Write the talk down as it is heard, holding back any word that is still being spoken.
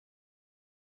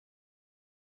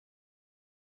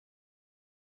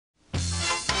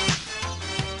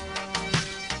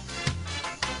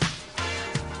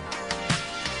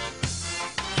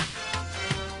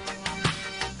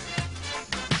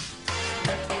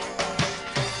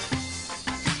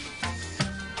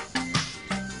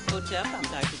Hotep. I'm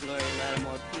Dr. Gloria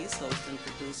Lattimore Peace, host and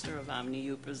producer of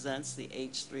OmniU Presents the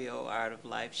H3O Art of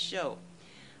Life show.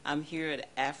 I'm here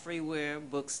at Afriware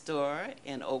Bookstore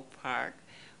in Oak Park,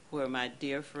 where my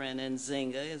dear friend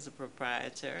Nzinga is a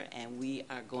proprietor, and we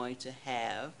are going to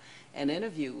have an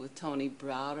interview with Tony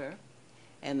Browder.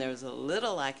 And there's a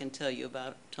little I can tell you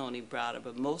about Tony Browder,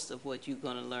 but most of what you're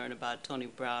going to learn about Tony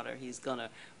Browder, he's going to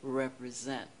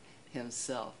represent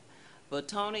himself. But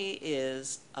Tony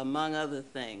is, among other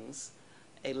things,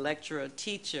 a lecturer,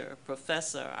 teacher,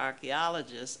 professor,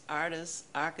 archaeologist, artist,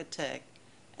 architect,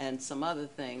 and some other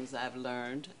things I've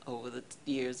learned over the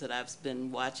years that I've been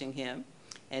watching him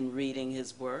and reading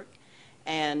his work.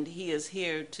 And he is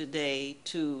here today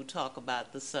to talk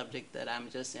about the subject that I'm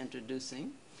just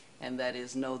introducing, and that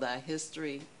is Know Thy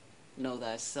History, Know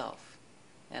Thyself.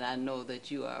 And I know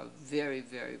that you are very,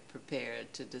 very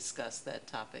prepared to discuss that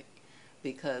topic,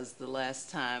 because the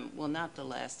last time, well, not the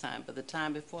last time, but the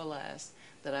time before last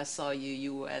that I saw you,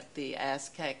 you were at the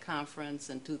ASCAC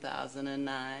conference in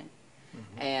 2009,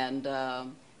 and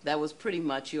that was pretty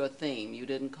much your theme. You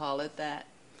didn't call it that.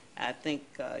 I think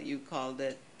you called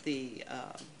it the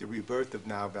rebirth of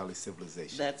Nile Valley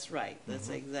civilization. That's right. That's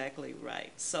exactly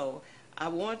right. So I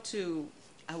want to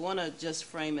just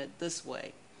frame it this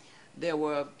way. There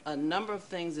were a number of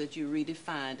things that you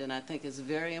redefined, and I think it's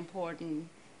very important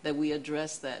that we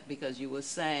address that, because you were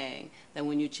saying that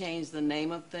when you change the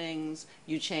name of things,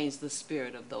 you change the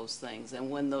spirit of those things.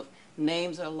 And when the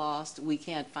names are lost, we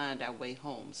can't find our way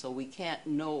home. So we can't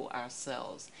know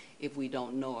ourselves if we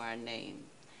don't know our name.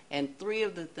 And three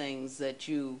of the things that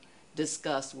you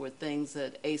discussed were things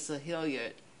that Asa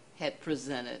Hilliard had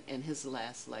presented in his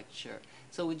last lecture.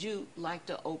 So would you like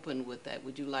to open with that?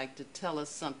 Would you like to tell us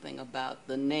something about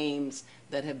the names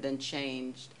that have been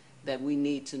changed, that we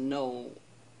need to know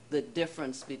the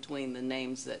difference between the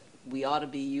names that we ought to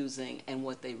be using and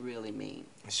what they really mean?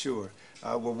 Sure.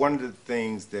 Well, one of the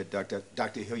things that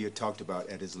Dr. Hilliard talked about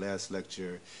at his last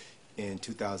lecture in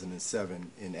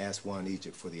 2007 in Aswan,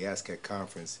 Egypt, for the ASCAC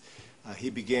conference, he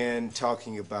began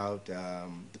talking about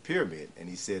the pyramid, and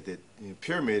he said that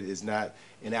pyramid is not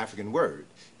an African word.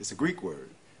 It's a Greek word.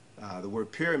 The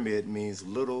word pyramid means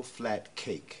little flat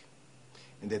cake,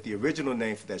 and that the original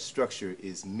name for that structure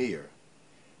is Mir.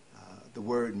 The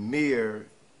word Mir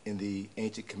in the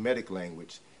ancient Kemetic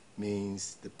language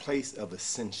means the place of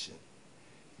ascension.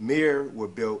 Mir,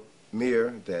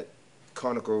 that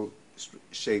conical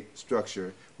shaped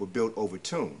structure, were built over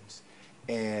tombs,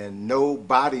 and no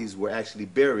bodies were actually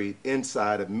buried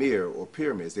inside of Mir or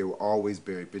pyramids. They were always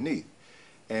buried beneath.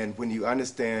 And when you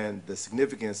understand the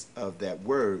significance of that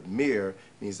word, Mir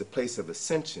means the place of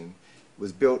ascension,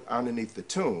 was built underneath the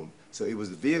tomb. So it was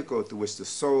the vehicle through which the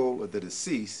soul of the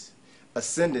deceased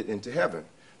ascended into heaven.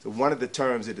 So one of the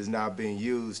terms that is now being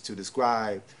used to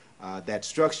describe that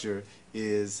structure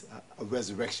is a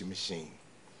resurrection machine,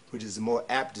 which is a more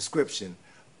apt description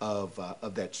of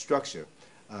that structure.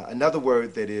 Another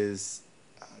word that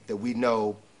we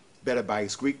know better by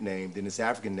its Greek name than its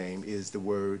African name is the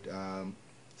word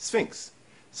Sphinx.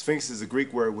 Sphinx is a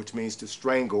Greek word which means to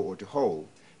strangle or to hold.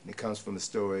 And it comes from the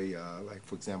story, like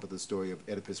for example, the story of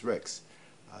Oedipus Rex,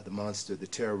 the monster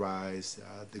that terrorized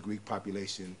the Greek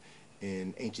population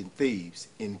in ancient Thebes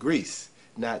in Greece,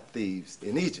 not Thebes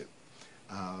in Egypt.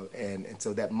 And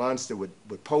so that monster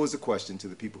would pose a question to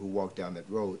the people who walked down that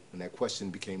road, and that question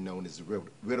became known as the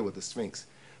riddle of the Sphinx,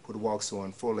 who walks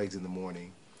on 4 legs in the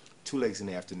morning, 2 legs in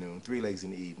the afternoon, 3 legs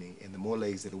in the evening, and the more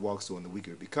legs that it walks on, the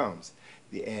weaker it becomes.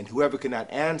 And whoever could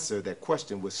not answer that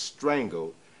question was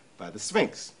strangled by the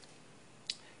Sphinx.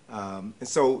 And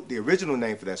so the original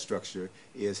name for that structure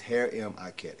is Her-Em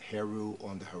Akhet, Heru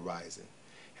on the horizon.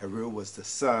 Heru was the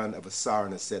son of Asar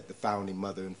and Aset, the founding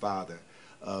mother and father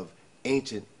of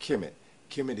ancient Kemet.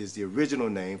 Kemet is the original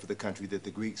name for the country that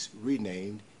the Greeks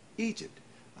renamed Egypt.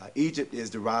 Egypt is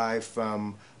derived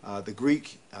from the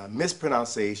Greek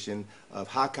mispronunciation of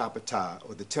Ha-Ka-Ptah,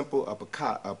 or the temple of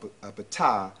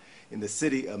Ptah in the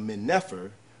city of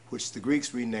Mennefer, which the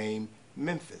Greeks renamed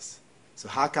Memphis. So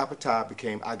Ha-Ka-Ptah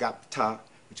became Agaptah,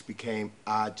 which became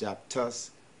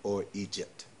Ajaptus, or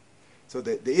Egypt. So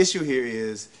the issue here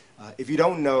is, if you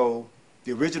don't know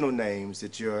the original names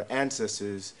that your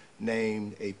ancestors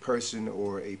named a person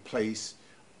or a place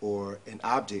or an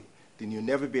object, then you'll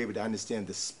never be able to understand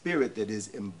the spirit that is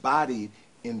embodied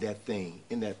in that thing,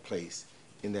 in that place,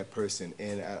 in that person.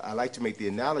 And I like to make the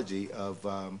analogy of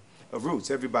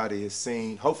Roots. Everybody has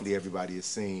seen, hopefully everybody has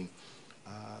seen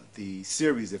the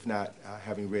series, if not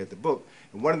having read the book.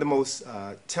 And one of the most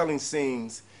telling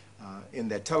scenes in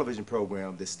that television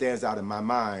program that stands out in my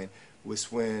mind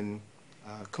was when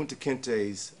Kunta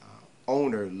Kinte's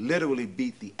owner literally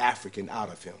beat the African out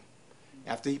of him.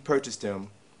 After he purchased him,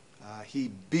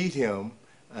 he beat him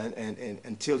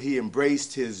until he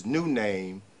embraced his new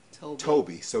name,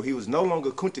 Toby. So he was no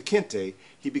longer Kunta Kinte,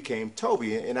 he became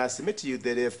Toby. And I submit to you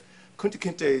that if Kunta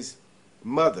Kinte's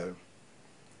mother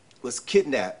was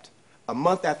kidnapped a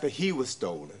month after he was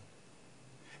stolen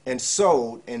and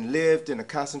sold and lived in a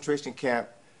concentration camp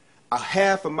a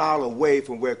half a mile away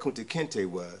from where Kunta Kinte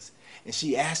was, and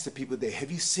she asked the people there,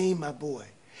 have you seen my boy?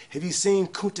 Have you seen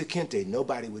Kunta Kinte?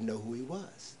 Nobody would know who he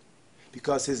was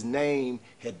because his name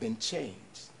had been changed.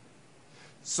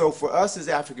 So for us as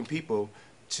African people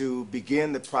to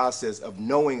begin the process of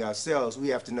knowing ourselves, we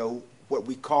have to know what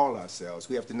we call ourselves.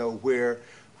 We have to know where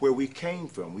we came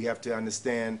from. We have to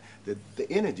understand the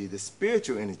energy, the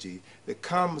spiritual energy that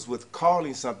comes with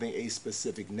calling something a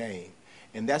specific name.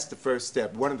 And that's the first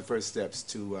step, one of the first steps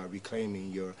to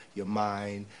reclaiming your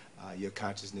mind, your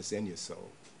consciousness, and your soul.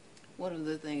 One of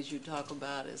the things you talk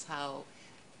about is how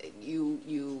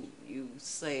you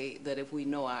say that if we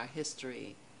know our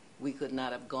history, we could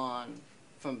not have gone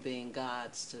from being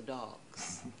gods to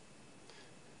dogs.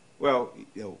 Well,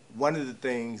 one of the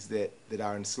things that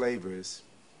our enslavers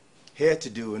had to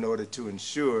do in order to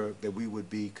ensure that we would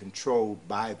be controlled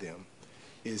by them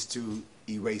is to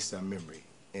erase our memory.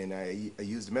 And I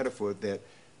use the metaphor that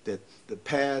the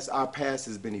past, our past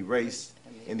has been erased,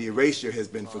 and the erasure has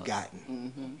been forgotten.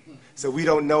 Mm-hmm. So we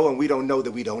don't know, and we don't know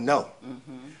that we don't know.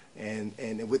 Mm-hmm.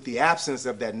 And with the absence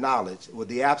of that knowledge, with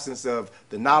the absence of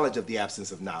the knowledge of the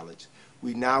absence of knowledge,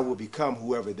 we now will become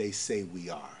whoever they say we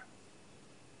are.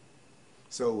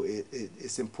 So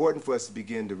it's important for us to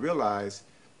begin to realize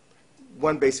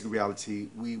one basic reality: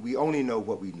 we only know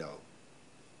what we know.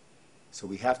 So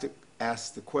we have to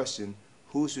ask the question,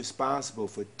 who's responsible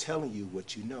for telling you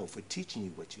what you know, for teaching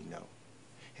you what you know?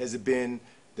 Has it been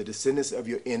the descendants of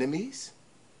your enemies?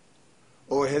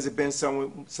 Or has it been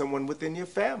someone within your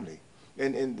family?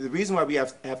 And the reason why we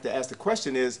have to ask the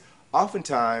question is,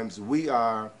 oftentimes we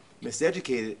are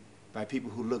miseducated by people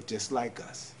who look just like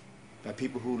us, by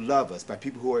people who love us, by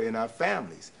people who are in our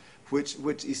families,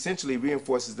 which essentially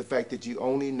reinforces the fact that you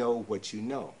only know what you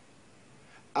know.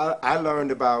 I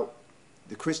learned about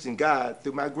the Christian God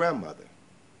through my grandmother,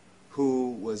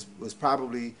 who was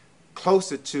probably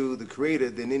closer to the Creator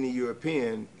than any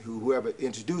European whoever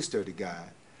introduced her to God.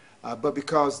 But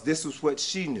because this was what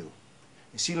she knew.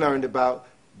 And she learned about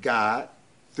God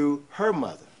through her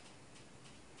mother.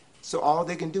 So all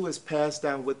they can do is pass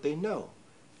down what they know.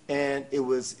 And it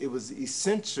was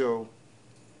essential,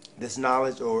 this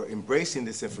knowledge or embracing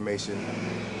this information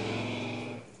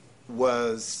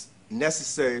was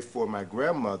necessary for my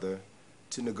grandmother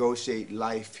to negotiate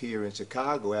life here in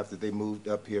Chicago after they moved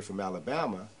up here from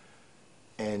Alabama.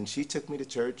 And she took me to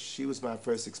church. She was my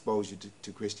first exposure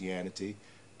to Christianity.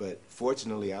 But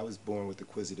fortunately, I was born with an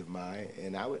inquisitive mind,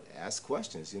 and I would ask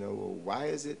questions. Well, why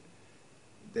is it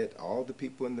that all the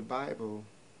people in the Bible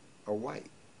are white?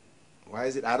 Why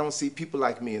is it I don't see people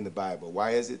like me in the Bible?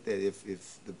 Why is it that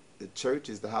if the church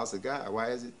is the house of God, why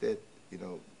is it that,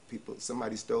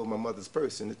 somebody stole my mother's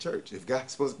purse in the church? If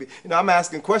God's supposed to be, I'm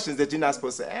asking questions that you're not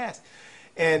supposed to ask.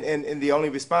 And the only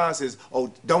response is,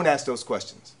 oh, don't ask those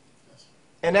questions.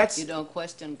 And that's, you don't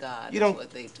question God. That's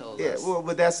what they told us. Yeah, well,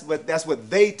 but that's what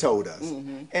they told us.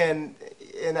 Mm-hmm.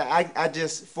 And I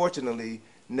just fortunately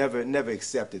never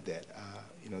accepted that.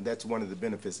 That's one of the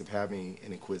benefits of having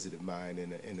an inquisitive mind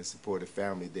and a supportive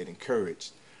family that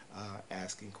encouraged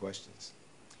asking questions.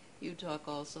 You talk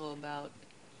also about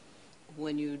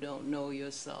when you don't know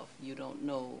yourself, you don't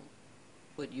know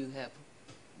what you have,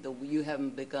 you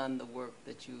haven't begun the work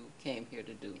that you came here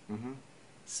to do. Mm-hmm.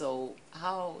 So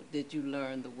how did you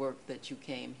learn the work that you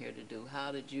came here to do?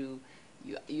 How did you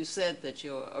said that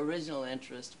your original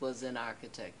interest was in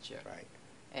architecture. Right.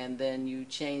 And then you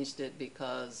changed it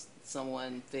because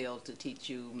someone failed to teach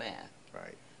you math.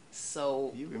 Right.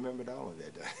 So you remembered all of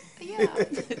that, don't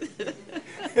you?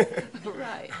 Yeah.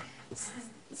 Right.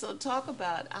 So talk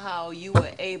about how you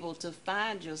were able to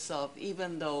find yourself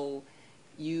even though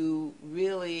you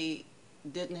really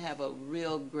didn't have a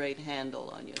real great handle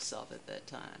on yourself at that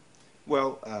time.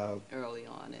 Well, early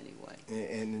on anyway.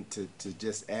 And to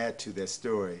just add to that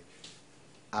story,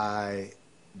 I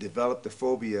developed a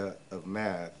phobia of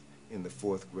math in the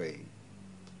 4th grade.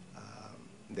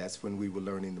 That's when we were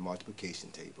learning the multiplication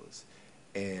tables.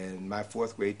 And my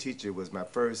 4th grade teacher was my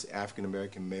first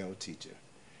African-American male teacher.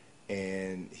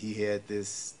 And he had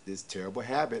this terrible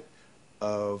habit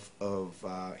of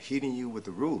hitting you with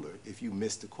a ruler if you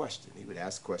missed a question. He would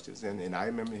ask questions, and I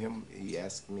remember him, he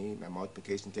asked me my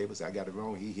multiplication tables, I got it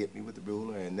wrong, he hit me with the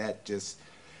ruler, and that just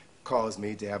caused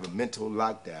me to have a mental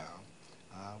lockdown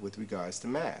with regards to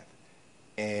math.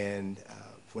 And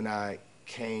when I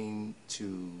came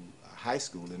to high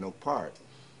school in Oak Park,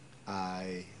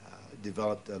 I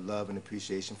developed a love and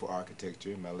appreciation for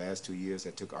architecture. In my last 2 years,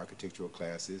 I took architectural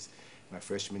classes. My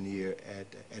freshman year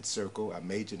at Circle, I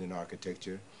majored in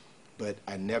architecture, but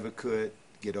I never could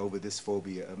get over this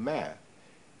phobia of math.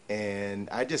 And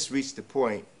I just reached the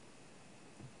point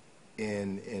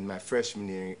in my freshman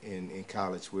year in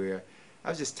college where I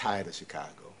was just tired of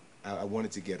Chicago. I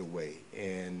wanted to get away,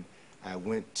 and I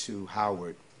went to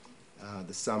Howard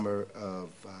the summer of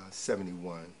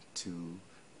 '71 to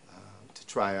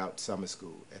try out summer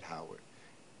school at Howard.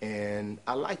 And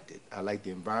I liked it. I liked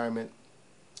the environment,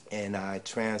 and I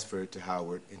transferred to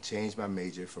Howard and changed my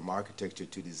major from architecture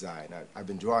to design. I've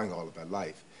been drawing all of my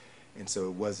life, and so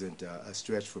it wasn't a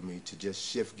stretch for me to just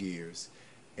shift gears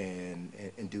and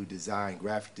do design,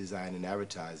 graphic design and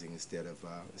advertising instead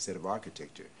of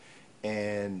architecture.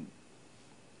 And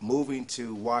moving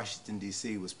to Washington,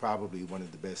 D.C. was probably one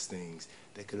of the best things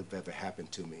that could have ever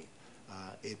happened to me.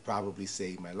 It probably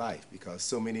saved my life because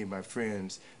so many of my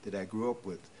friends that I grew up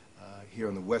with here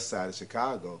on the west side of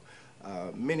Chicago,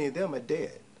 many of them are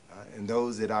dead. And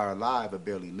those that are alive are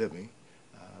barely living.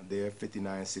 They're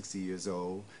 59, 60 years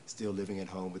old, still living at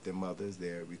home with their mothers.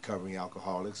 They're recovering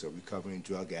alcoholics or recovering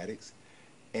drug addicts.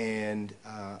 And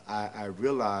I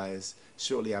realized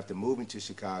shortly after moving to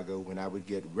Chicago, when I would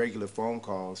get regular phone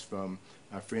calls from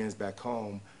my friends back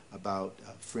home about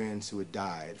friends who had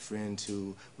died, friends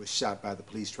who were shot by the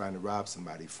police trying to rob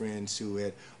somebody, friends who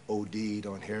had OD'd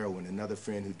on heroin, another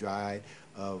friend who died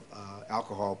of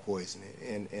alcohol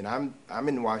poisoning. And I'm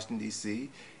in Washington, D.C.,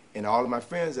 and all of my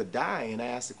friends are dying, and I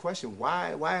asked the question,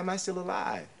 why am I still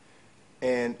alive?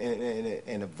 And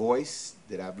a voice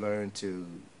that I've learned to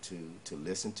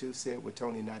listen to said, well,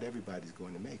 Tony, not everybody's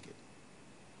going to make it.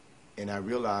 And I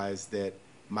realized that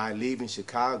my leaving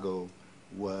Chicago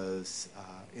was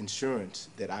insurance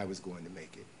that I was going to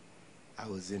make it. I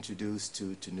was introduced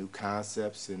to new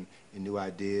concepts and new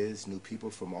ideas, new people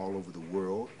from all over the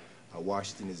world.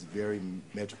 Washington is a very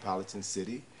metropolitan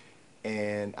city,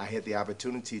 and I had the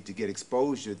opportunity to get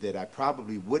exposure that I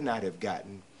probably would not have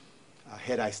gotten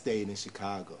had I stayed in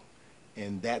Chicago.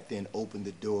 And that then opened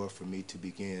the door for me to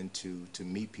begin to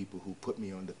meet people who put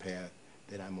me on the path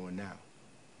that I'm on now.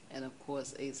 And of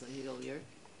course, Asa Hilliard.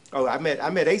 Oh, I met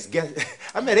Ace.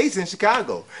 I met Ace in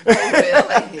Chicago.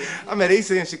 Oh, really? I met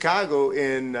Ace in Chicago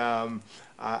in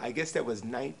I guess that was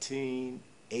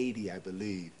 1980, I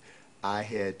believe. I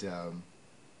had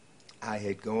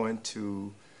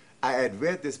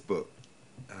read this book.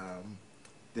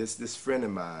 This friend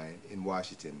of mine in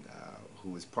Washington, who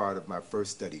was part of my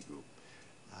first study group,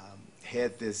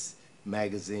 had this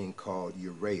magazine called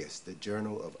Uraeus, the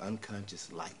Journal of Unconscious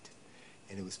Light.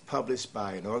 And it was published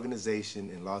by an organization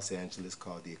in Los Angeles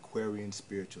called the Aquarian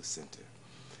Spiritual Center.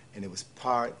 And it was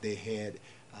they had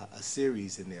a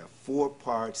series in there, a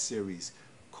 4-part series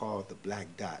called The Black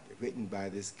Dot, written by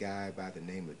this guy by the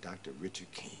name of Dr.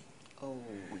 Richard King. Oh,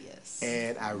 yes.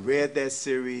 And I read that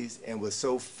series and was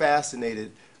so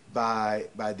fascinated by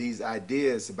these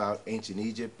ideas about ancient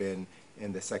Egypt and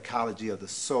the psychology of the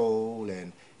soul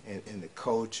and the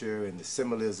culture and the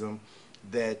symbolism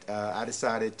that I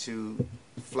decided to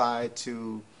fly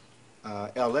to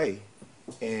L.A.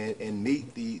 and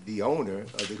meet the owner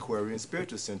of the Aquarian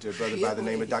Spiritual Center, a brother by the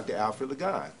name of Dr. Alfred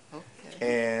Ligon. Okay.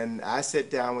 And I sat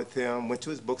down with him, went to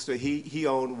his bookstore. He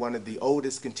owned one of the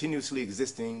oldest continuously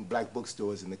existing black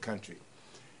bookstores in the country.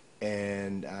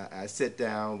 And I sat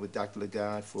down with Dr.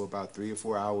 Ligon for about 3 or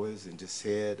 4 hours and just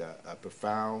had a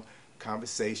profound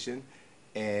conversation,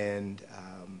 and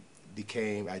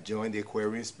I joined the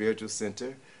Aquarian Spiritual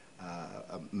Center,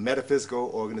 a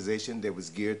metaphysical organization that was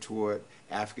geared toward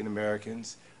African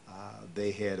Americans.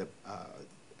 They had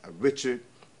Richard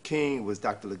King was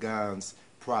Dr. Ligon's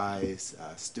prize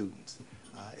student.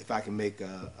 If I can make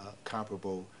a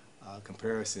comparable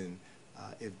comparison,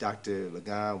 if Dr.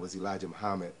 Ligon was Elijah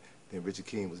Muhammad, then Richard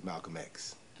King was Malcolm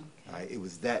X. Okay. It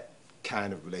was that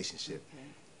kind of relationship. Okay.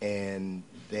 And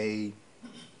they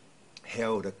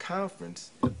held a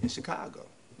conference in Chicago.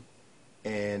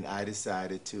 And I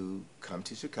decided to come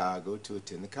to Chicago to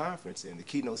attend the conference. And the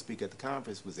keynote speaker at the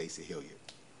conference was Asa Hilliard.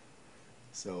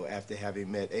 So after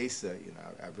having met Asa,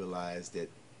 I realized that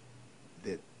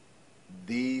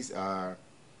these are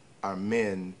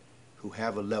men who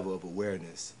have a level of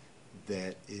awareness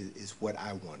that is what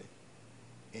I wanted.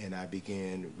 And I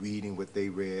began reading what they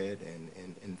read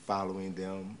and following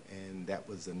them. And that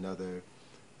was another,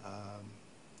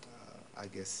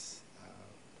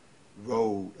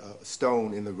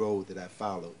 stone in the road that I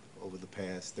followed over the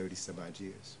past 30-some odd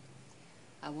years.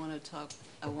 I want to talk.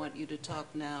 I want you to talk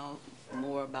now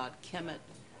more about Kemet.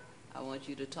 I want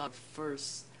you to talk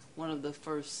first. One of the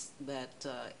first that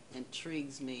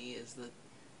intrigues me is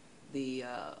the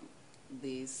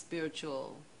the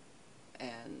spiritual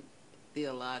and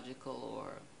theological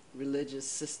or religious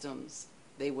systems.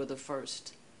 They were the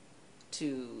first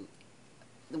to,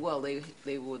 well,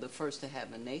 they were the first to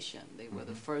have a nation. They were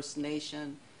the first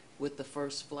nation with the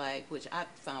first flag, which I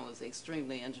found was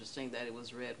extremely interesting that it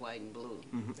was red, white, and blue.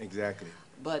 Exactly.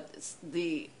 But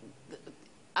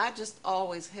I just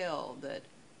always held that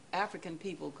African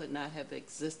people could not have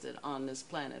existed on this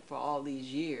planet for all these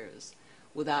years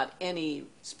without any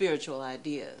spiritual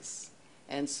ideas.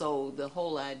 And so the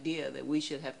whole idea that we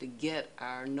should have to get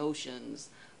our notions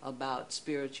about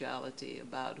spirituality,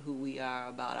 about who we are,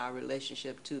 about our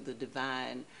relationship to the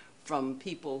divine from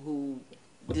people who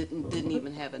didn't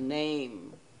even have a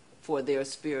name for their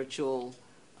spiritual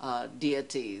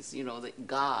deities. You know, that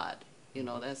God, you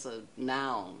know, that's a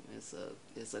noun.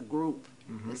 It's a group.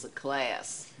 It's a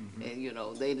class. And, you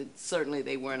know, certainly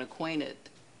they weren't acquainted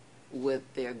with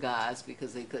their gods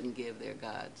because they couldn't give their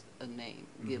gods a name,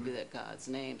 give their gods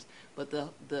names. But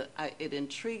it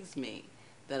intrigues me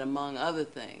that among other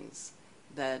things,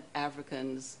 that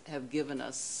Africans have given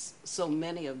us so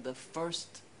many of the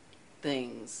first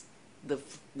things, the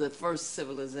first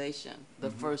civilization,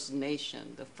 the first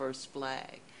nation, the first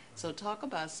flag. So talk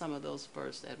about some of those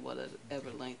first at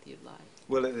whatever length you'd like.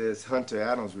 Well, as Hunter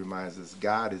Adams reminds us,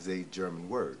 God is a German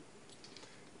word.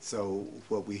 So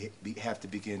what we have to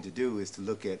begin to do is to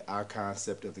look at our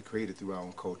concept of the Creator through our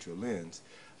own cultural lens.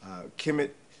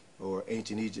 Kemet, or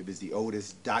ancient Egypt, is the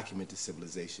oldest documented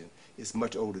civilization. It's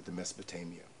much older than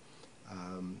Mesopotamia.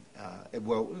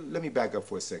 Well, let me back up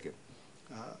for a second.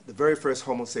 The very first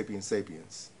Homo sapiens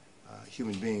sapiens,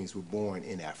 human beings, were born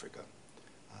in Africa.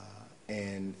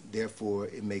 And therefore,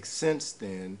 it makes sense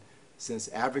then, since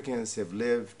Africans have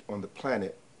lived on the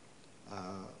planet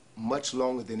much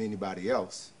longer than anybody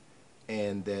else,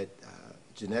 and that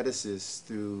geneticists,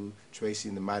 through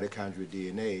tracing the mitochondrial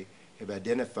DNA, have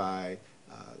identified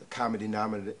the common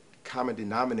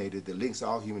denominator that links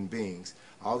all human beings,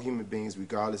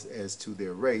 regardless as to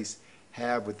their race,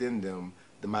 have within them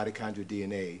the mitochondrial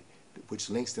DNA, which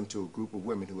links them to a group of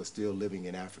women who are still living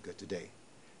in Africa today.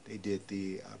 They did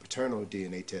the paternal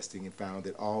DNA testing and found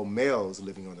that all males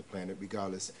living on the planet,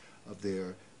 regardless of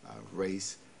their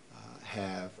race,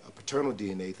 have a paternal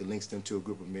DNA that links them to a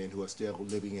group of men who are still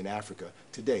living in Africa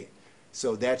today.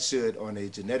 So that should, on a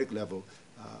genetic level,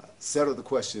 settle the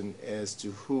question as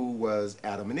to who was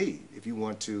Adam and Eve. If you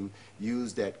want to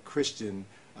use that Christian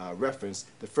reference,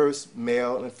 the first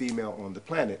male and female on the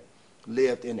planet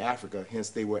lived in Africa, hence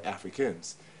they were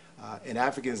Africans. And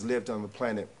Africans lived on the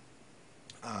planet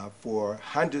for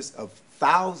hundreds of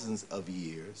thousands of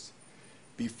years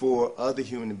before other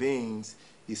human beings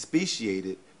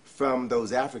speciated from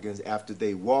those Africans after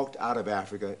they walked out of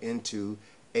Africa into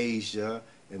Asia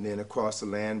and then across the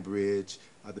land bridge,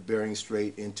 the Bering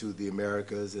Strait, into the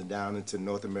Americas and down into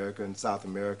North America and South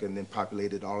America, and then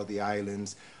populated all of the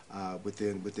islands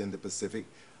within the Pacific.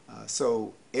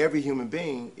 So every human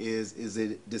being is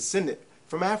a descendant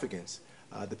from Africans.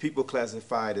 The people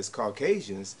classified as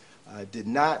Caucasians did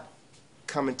not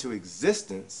come into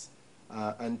existence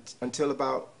until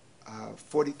about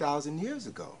 40,000 years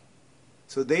ago.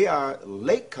 So they are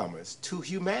latecomers to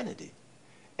humanity.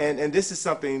 And this is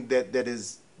something that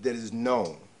is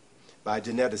known by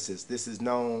geneticists. This is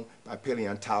known by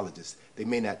paleontologists. They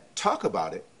may not talk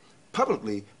about it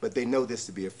publicly, but they know this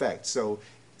to be a fact. So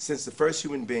since the first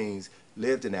human beings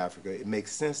lived in Africa, it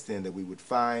makes sense then that we would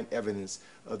find evidence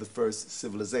of the first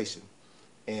civilization.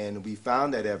 And we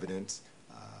found that evidence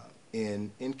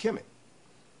in Kemet.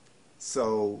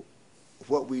 So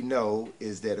what we know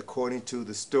is that according to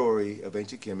the story of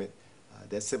ancient Kemet,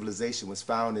 that civilization was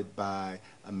founded by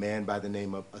a man by the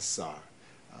name of Asar.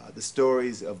 The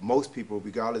stories of most people,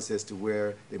 regardless as to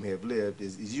where they may have lived,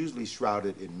 is usually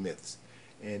shrouded in myths.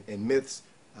 And myths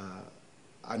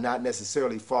are not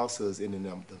necessarily falsehoods in and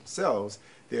of themselves.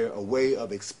 They're a way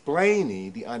of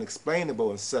explaining the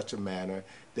unexplainable in such a manner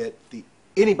that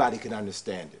anybody can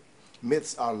understand it.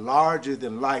 Myths are larger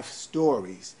than life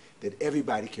stories that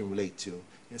everybody can relate to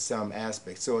in some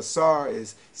aspect. So Asar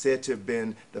is said to have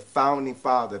been the founding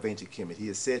father of ancient Kemet. He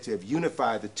is said to have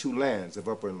unified the two lands of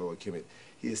Upper and Lower Kemet.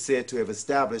 He is said to have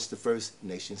established the first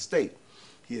nation state.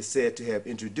 He is said to have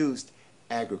introduced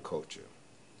agriculture,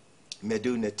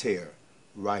 Medu Neter,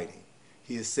 writing.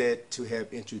 He is said to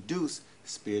have introduced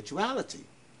spirituality,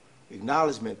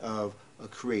 acknowledgement of a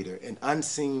creator, an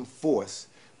unseen force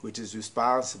which is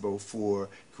responsible for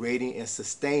creating and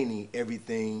sustaining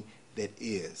everything that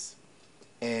is.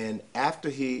 And after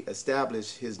he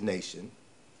established his nation,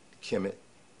 Kemet,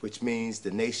 which means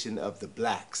the nation of the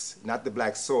blacks, not the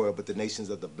black soil, but the nations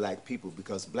of the black people,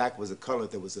 because black was a color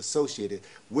that was associated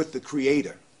with the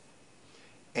Creator.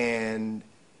 And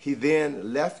he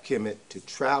then left Kemet to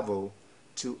travel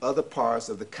to other parts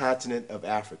of the continent of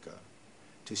Africa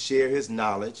to share his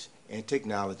knowledge and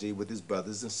technology with his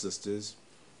brothers and sisters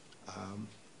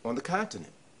on the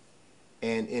continent.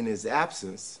 And in his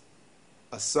absence,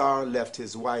 Asar left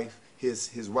his wife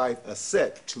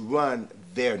Aset to run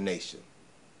their nation.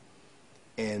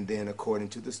 And then, according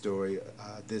to the story,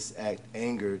 this act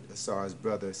angered Asar's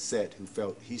brother Set, who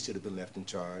felt he should have been left in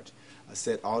charge.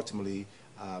 Set ultimately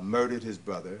murdered his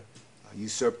brother,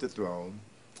 usurped the throne.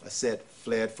 Aset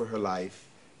fled for her life,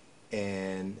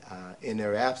 and in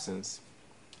her absence,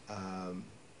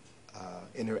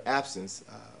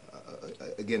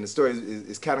 again, the story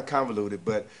is kind of convoluted,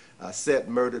 but Set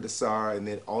murdered Asar and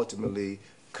then ultimately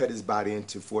cut his body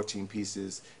into 14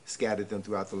 pieces, scattered them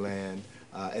throughout the land.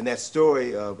 And that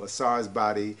story of Asar's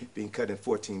body being cut in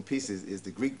 14 pieces is the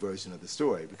Greek version of the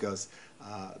story, because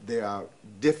there are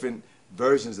different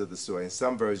versions of the story. In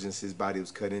some versions, his body was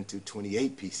cut into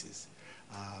 28 pieces.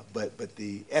 But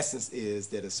the essence is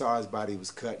that Asar's body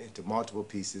was cut into multiple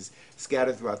pieces,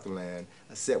 scattered throughout the land.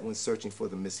 Aset went searching for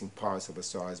the missing parts of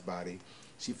Asar's body.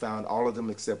 She found all of them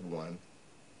except one.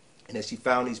 And as she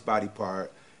found each body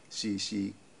part,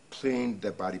 she cleaned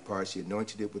that body part, she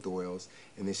anointed it with oils,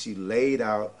 and then she laid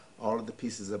out all of the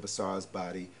pieces of Asar's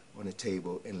body on a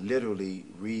table and literally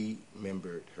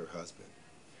remembered her husband,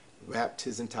 wrapped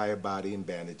his entire body in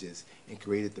bandages, and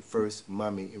created the first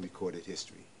mummy in recorded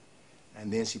history.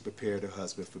 And then she prepared her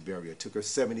husband for burial. It took her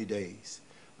 70 days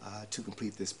to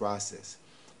complete this process.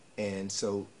 And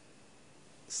so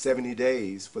 70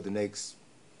 days for the next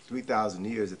 3,000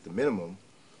 years at the minimum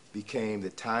became the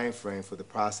time frame for the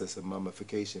process of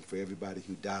mummification for everybody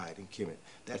who died in Kemet.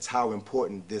 That's how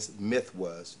important this myth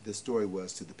was, this story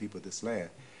was to the people of this land.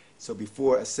 So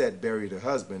before Aset buried her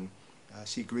husband,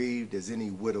 she grieved as any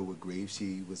widow would grieve.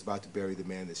 She was about to bury the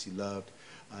man that she loved.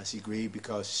 She grieved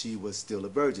because she was still a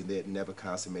virgin. They had never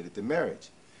consummated the marriage.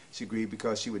 She grieved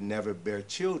because she would never bear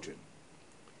children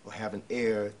or have an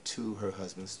heir to her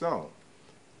husband's throne.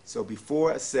 So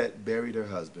before Aset buried her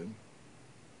husband,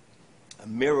 a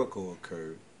miracle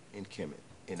occurred in Kemet,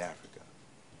 in Africa.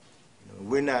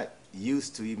 We're not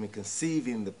used to even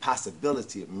conceiving the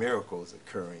possibility of miracles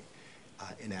occurring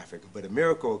in Africa, but a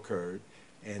miracle occurred,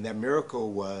 and that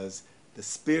miracle was the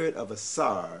spirit of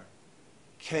Asar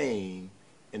came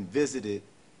and visited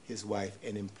his wife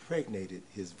and impregnated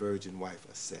his virgin wife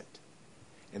Aset.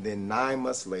 And then 9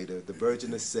 months later, the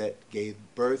virgin Aset gave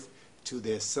birth to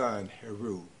their son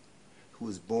Heru, who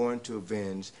was born to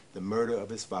avenge the murder of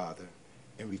his father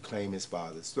and reclaim his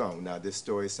father's throne. Now, this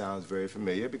story sounds very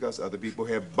familiar because other people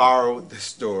have borrowed the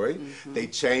story. Mm-hmm. They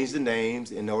changed the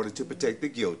names in order to protect the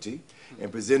guilty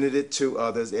and presented it to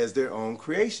others as their own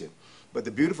creation. But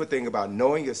the beautiful thing about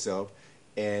knowing yourself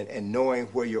and knowing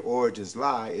where your origins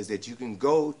lie is that you can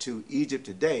go to Egypt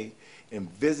today and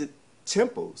visit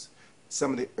temples,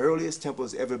 some of the earliest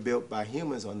temples ever built by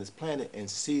humans on this planet, and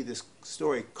see this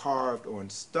story carved on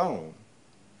stone,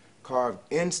 carved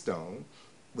in stone.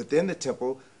 Within the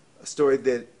temple, a story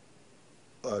that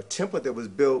a temple that was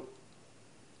built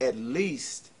at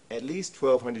least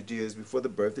 1,200 years before the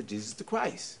birth of Jesus the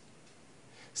Christ.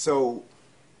 So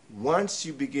once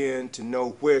you begin to know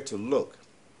where to look,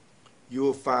 you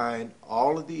will find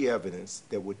all of the evidence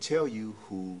that will tell you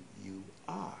who you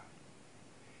are.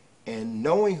 And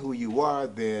knowing who you are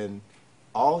then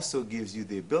also gives you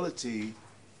the ability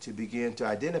to begin to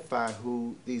identify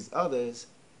who these others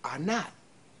are not.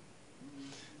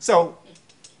 So,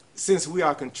 since we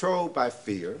are controlled by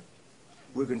fear,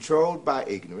 we're controlled by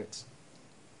ignorance,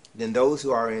 then those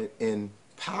who are in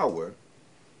power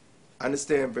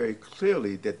understand very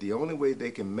clearly that the only way they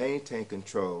can maintain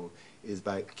control is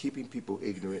by keeping people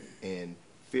ignorant and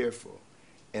fearful.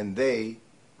 And they,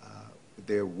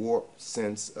 their warped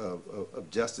sense of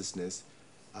justiceness,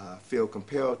 feel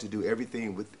compelled to do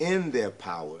everything within their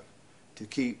power to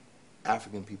keep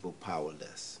African people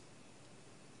powerless.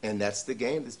 And that's the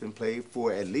game that's been played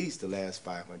for at least the last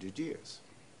 500 years.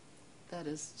 That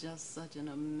is just such an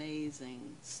amazing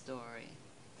story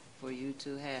for you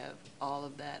to have all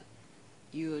of that.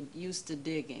 You're used to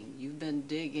digging. You've been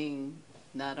digging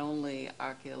not only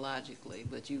archaeologically,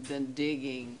 but you've been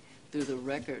digging through the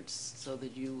records so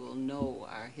that you will know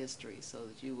our history, so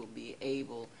that you will be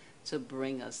able to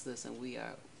bring us this, and we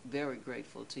are very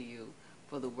grateful to you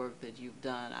for the work that you've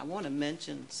done. I want to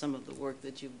mention some of the work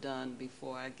that you've done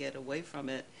before I get away from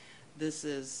it. This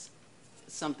is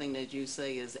something that you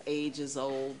say is ages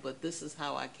old, but this is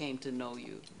how I came to know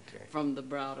you. Okay. From the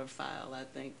Browder file. I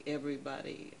think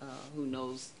everybody who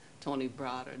knows Tony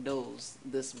Browder knows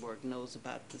this work, knows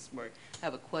about this work. I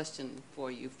have a question for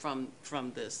you from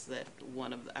this that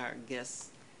one of our guests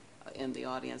in the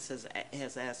audience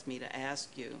has asked me to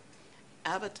ask you.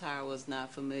 Avatar was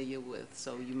not familiar with,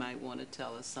 so you might want to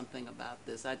tell us something about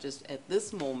this. At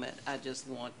this moment, I just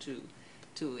want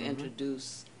to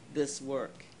introduce this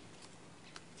work.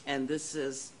 And this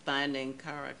is Finding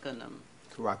Karakanum.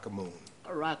 Karakamoon.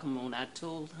 Rakamoon. I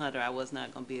told Hunter I was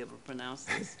not going to be able to pronounce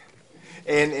this.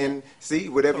 And see,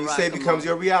 whatever you say becomes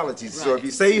your reality. Right. So if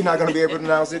you say you're not going to be able to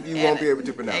pronounce it, you won't be able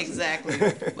to pronounce exactly. it.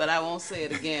 Exactly. But I won't say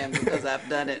it again because I've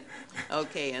done it.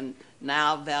 Okay, and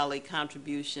Nile Valley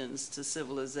Contributions to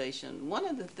Civilization. One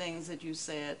of the things that you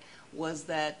said was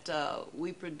that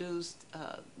we produced,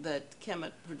 that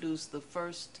Kemet produced the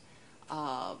first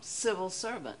civil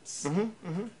servants.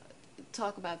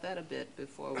 Talk about that a bit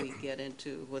before we get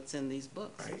into what's in these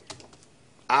books.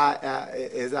 Right.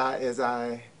 As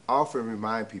I often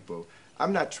remind people,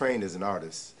 I'm not trained as an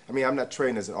artist. I mean, I'm not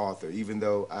trained as an author, even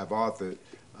though I've authored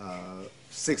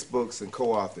 6 books and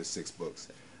co-authored 6 books.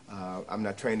 I'm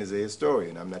not trained as a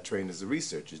historian. I'm not trained as a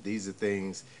researcher. These are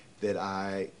things that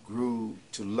I grew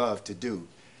to love to do.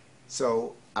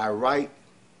 So I write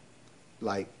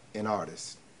like an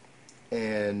artist.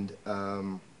 And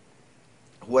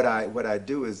what I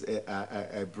do is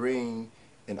I bring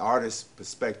an artist's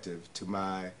perspective to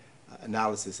my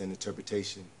analysis and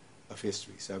interpretation of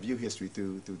history. So I view history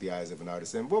through the eyes of an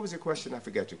artist. And what was your question? I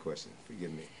forgot your question.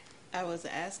 Forgive me. I was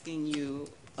asking you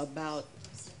about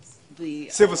the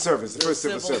civil service, the first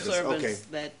civil service. servants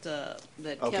Okay.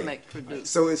 that Okay. Kemet produced.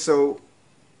 So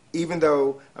even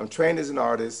though I'm trained as an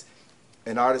artist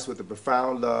with a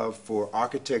profound love for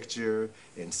architecture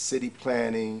and city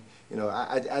planning, you know,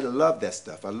 I love that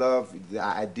stuff. I love the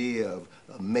idea of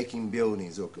making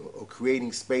buildings or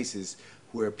creating spaces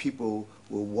where people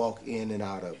will walk in and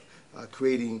out of,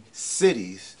 creating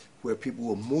cities where people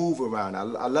will move around.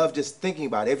 I love just thinking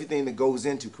about everything that goes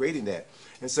into creating that.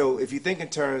 And so if you think in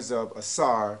terms of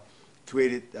Asar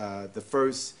created the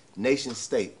first nation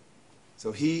state.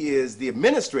 So he is the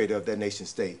administrator of that nation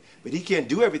state, but he can't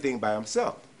do everything by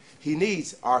himself. He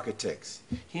needs architects.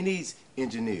 He needs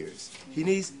engineers. He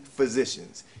needs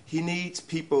physicians. He needs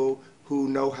people who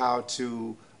know how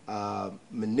to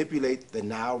manipulate the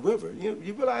Nile River.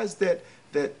 You realize that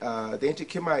the ancient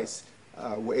Kemites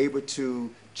were able to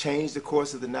change the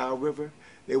course of the Nile River.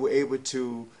 They were able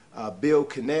to build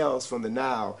canals from the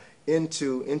Nile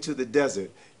into the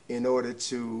desert in order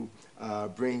to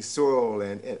bring soil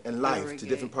and life to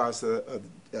different parts of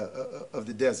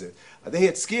the desert. They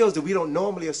had skills that we don't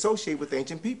normally associate with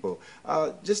ancient people.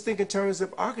 Just think in terms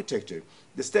of architecture.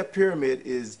 The Step Pyramid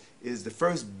is the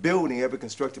first building ever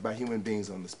constructed by human beings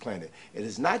on this planet. It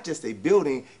is not just a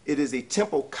building, it is a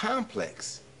temple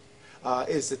complex.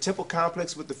 It's a temple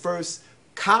complex with the first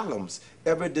columns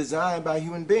ever designed by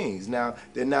human beings. Now,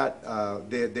 they're not,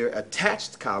 they're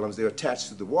attached columns, they're attached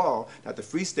to the wall, not the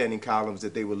freestanding columns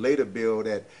that they would later build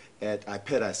at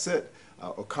Ipet Aset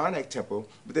or Karnak Temple,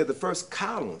 but they're the first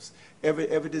columns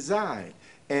ever designed.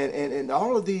 And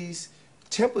all of these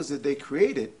temples that they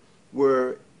created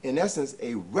were, in essence,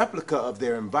 a replica of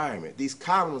their environment. These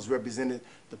columns represented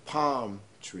the palm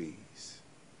trees,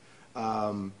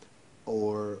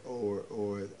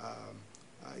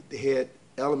 they had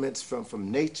elements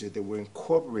from nature that were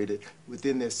incorporated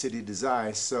within their city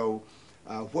design. So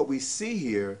what we see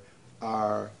here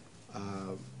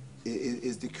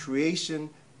is the creation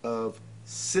of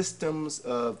systems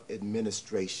of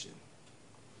administration.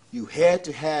 You had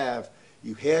to have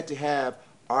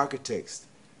architects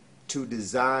to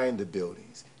design the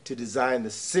buildings, to design the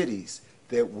cities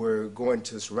that were going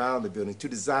to surround the building, to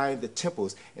design the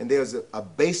temples. And there's a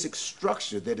basic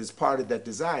structure that is part of that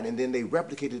design, and then they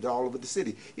replicated it all over the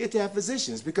city. You have to have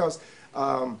physicians because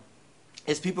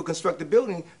as people construct the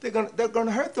building, they're going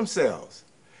to hurt themselves.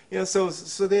 You know,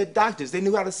 so they're doctors. They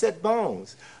knew how to set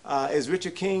bones. As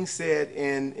Richard King said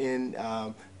in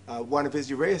one of his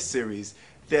Uraeus series,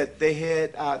 that they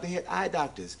had eye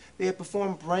doctors. They had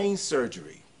performed brain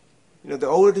surgery. You know, the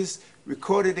oldest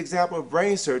recorded example of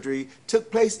brain surgery took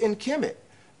place in Kemet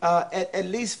at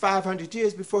least 500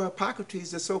 years before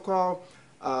Hippocrates, the so-called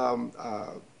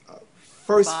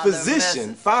first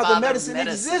physician, father medicine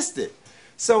existed.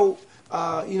 So,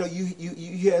 you know,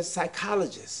 you had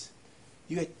psychologists,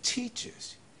 you had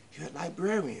teachers, you had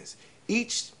librarians.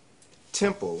 Each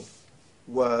temple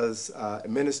was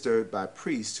administered by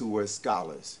priests who were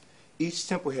scholars. Each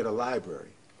temple had a library.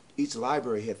 Each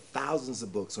library had thousands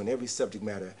of books on every subject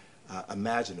matter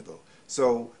imaginable.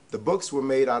 So the books were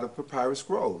made out of papyrus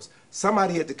scrolls.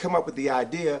 Somebody had to come up with the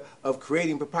idea of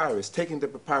creating papyrus, taking the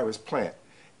papyrus plant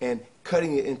and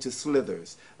cutting it into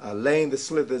slithers, laying the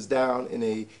slithers down in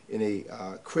a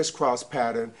crisscross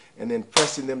pattern, and then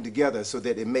pressing them together so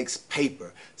that it makes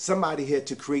paper. Somebody had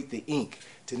to create the ink,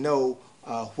 to know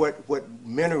what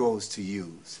minerals to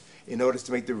use in order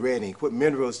to make the red ink, what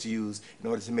minerals to use in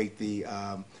order to make the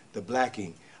black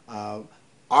ink.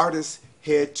 Artists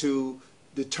had to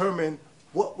determine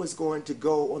what was going to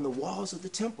go on the walls of the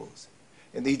temples.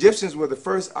 And the Egyptians were the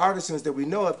first artisans that we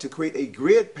know of to create a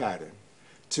grid pattern,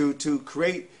 to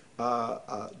create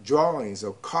drawings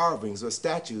or carvings or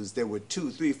statues that were 2,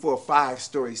 3, 4, 5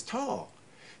 stories tall.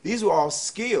 These were all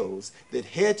skills that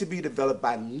had to be developed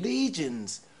by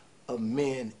legions of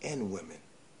men and women.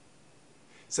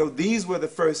 So these were the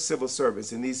first civil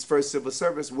servants, and these first civil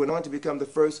servants went on to become the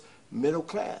first middle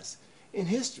class in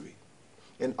history.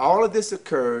 And all of this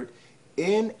occurred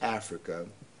in Africa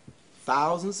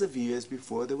thousands of years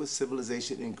before there was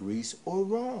civilization in Greece or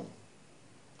Rome.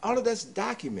 All of that's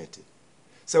documented.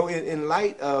 So in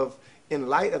light of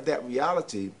that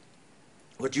reality,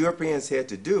 what Europeans had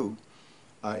to do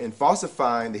in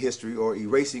falsifying the history or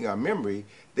erasing our memory,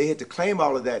 they had to claim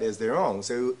all of that as their own.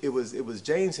 So it was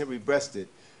James Henry Breasted,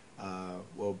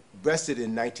 Breasted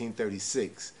in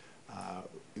 1936,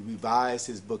 revised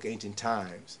his book Ancient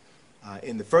Times.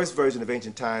 In the first version of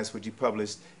Ancient Times, which he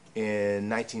published in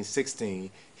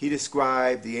 1916, he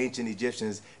described the ancient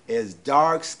Egyptians as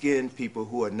dark-skinned people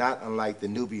who are not unlike the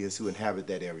Nubians who inhabit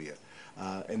that area.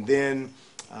 And then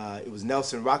it was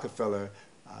Nelson Rockefeller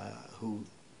who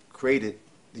created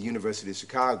the University of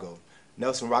Chicago.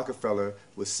 Nelson Rockefeller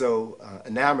was so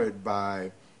enamored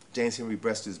by James Henry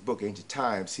Breasted's book, Ancient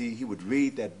Times, he would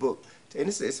read that book, and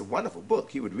it's a wonderful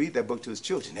book. He would read that book to his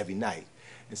children every night.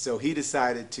 And so he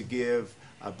decided to give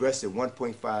Breasted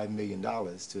 $1.5 million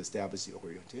to establish the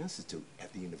Oriental Institute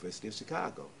at the University of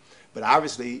Chicago. But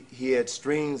obviously, he had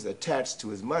strings attached to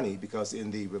his money because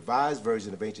in the revised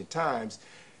version of Ancient Times,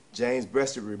 James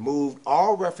Breasted removed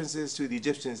all references to the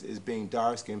Egyptians as being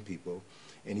dark-skinned people,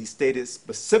 and he stated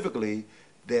specifically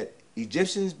that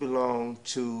Egyptians belong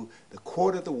to the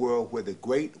quarter of the world where the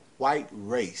great white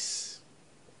race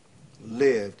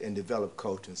lived and developed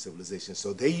culture and civilization.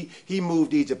 So he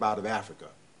moved Egypt out of Africa.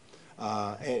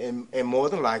 And more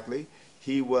than likely,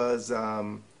 he was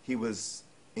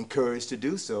encouraged to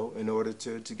do so in order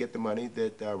to get the money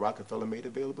that Rockefeller made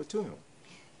available to him.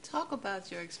 Talk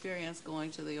about your experience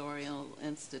going to the Oriental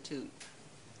Institute.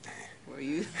 Were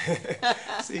you?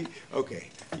 See, okay,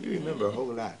 you remember a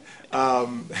whole lot.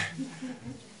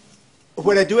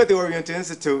 What I do at the Oriental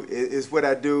Institute is what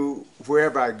I do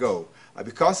wherever I go.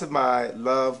 Because of my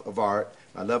love of art,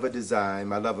 my love of design,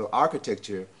 my love of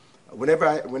architecture,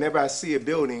 whenever I see a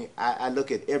building, I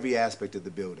look at every aspect of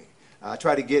the building. I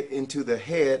try to get into the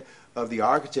head of the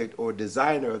architect or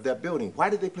designer of that building. Why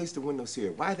did they place the windows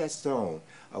here? Why that stone?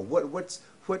 What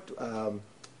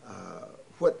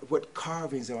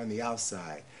carvings are on the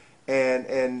outside?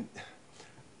 And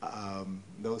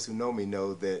those who know me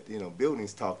know that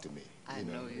buildings talk to me.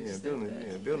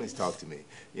 Buildings talk to me.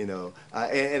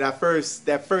 And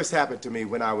that first happened to me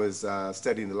when I was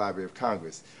studying the Library of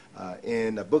Congress.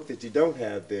 In a book that you don't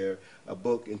have there, a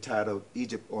book entitled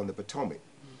Egypt on the Potomac.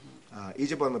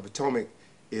 Egypt on the Potomac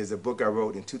is a book I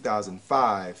wrote in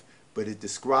 2005, but it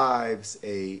describes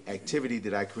an activity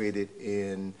that I created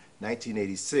in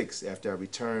 1986 after I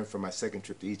returned from my second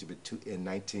trip to Egypt in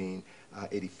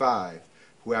 1985,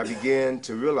 where I began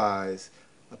to realize,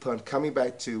 upon coming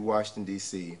back to Washington,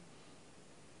 D.C.,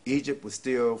 Egypt was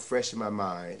still fresh in my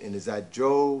mind. And as I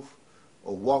drove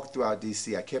or walked throughout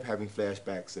D.C., I kept having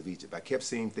flashbacks of Egypt. I kept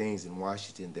seeing things in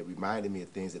Washington that reminded me of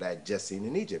things that I had just seen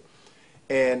in Egypt.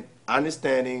 And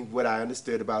understanding what I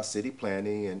understood about city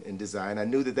planning and design, I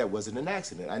knew that that wasn't an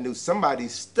accident. I knew somebody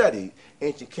studied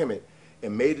ancient Kemet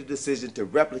and made a decision to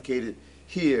replicate it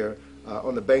here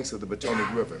on the banks of the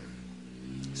Potomac River.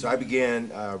 So I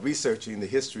began researching the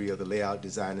history of the layout,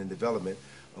 design, and development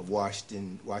of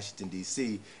Washington,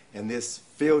 D.C. And this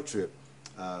field trip,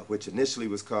 which initially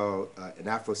was called an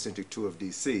Afrocentric tour of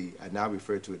D.C., I now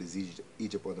refer to it as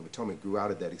Egypt on the Potomac, grew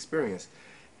out of that experience.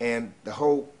 And the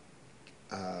whole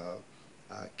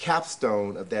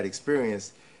capstone of that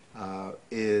experience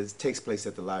takes place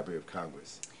at the Library of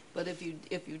Congress. But if you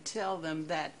tell them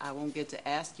that, I won't get to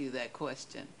ask you that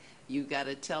question. You got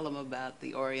to tell them about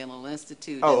the Oriental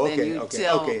Institute. Oh, and okay, then you okay,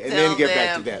 tell, okay, and tell then get them,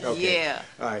 back to that. Okay. Yeah.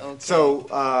 All right. Okay. So,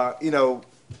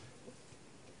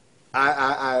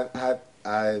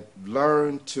 I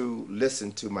learned to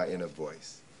listen to my inner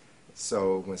voice.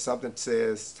 So when something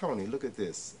says, Tony, look at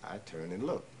this, I turn and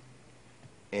look.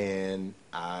 and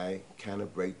I kind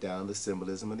of break down the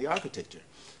symbolism and the architecture.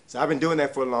 So I've been doing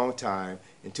that for a long time.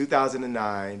 In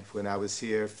 2009, when I was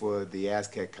here for the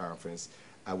ASCAC conference,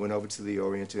 I went over to the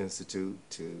Oriental Institute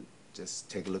to just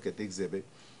take a look at the exhibit.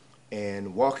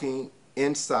 And walking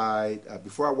inside,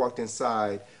 before I walked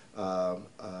inside,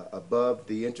 above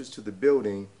the entrance to the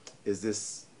building is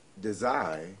this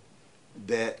design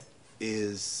that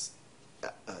is,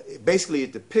 basically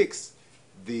it depicts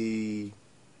the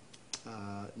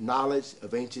knowledge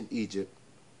of ancient Egypt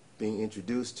being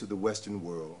introduced to the Western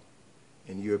world,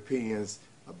 and Europeans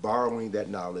are borrowing that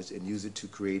knowledge and use it to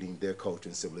creating their culture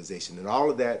and civilization. And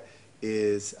all of that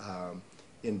is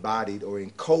embodied or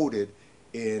encoded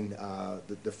in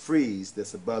the frieze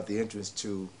that's above the entrance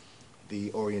to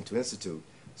the Oriental Institute.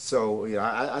 So, you know,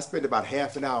 I spent about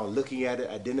half an hour looking at it,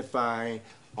 identifying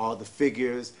all the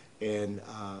figures and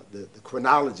the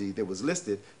chronology that was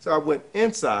listed. So I went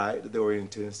inside the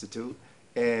Oriental Institute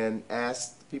and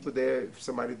asked people there if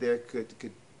somebody there could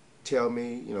tell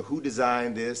me, you know, who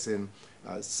designed this. And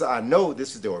so I know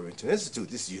this is the Oriental Institute.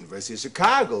 This is the University of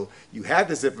Chicago. You have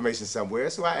this information somewhere.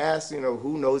 So I asked, you know,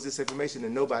 who knows this information,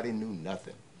 and nobody knew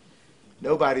nothing.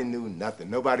 Nobody knew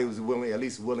nothing. Nobody was willing, at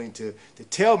least willing to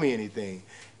tell me anything.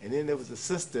 And then there was a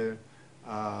sister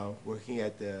working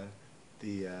at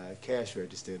the cash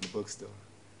register in the bookstore.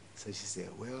 So she said,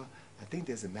 well, I think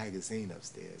there's a magazine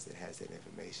upstairs that has that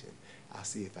information. I'll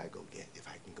see if I can go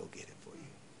get it for you.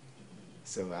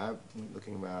 So I went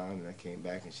looking around, and I came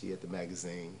back, and she had the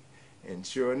magazine. And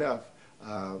sure enough,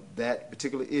 that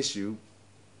particular issue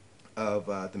of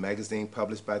the magazine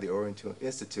published by the Oriental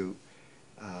Institute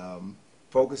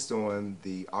focused on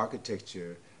the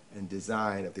architecture and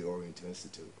design of the Oriental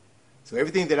Institute. So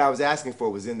everything that I was asking for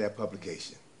was in that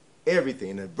publication.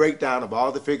 Everything, a breakdown of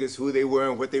all the figures, who they were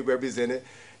and what they represented,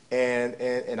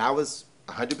 and I was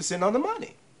 100% on the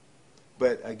money.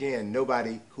 But again,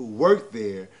 nobody who worked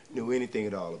there knew anything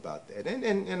at all about that.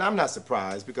 And I'm not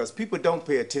surprised, because people don't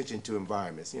pay attention to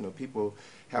environments. You know, people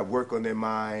have work on their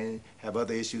mind, have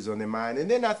other issues on their mind,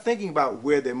 and they're not thinking about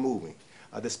where they're moving,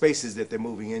 the spaces that they're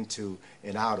moving into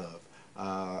and out of.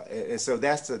 And so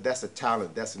that's a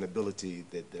talent, that's an ability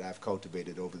that I've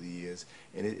cultivated over the years,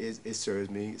 and it serves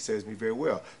me very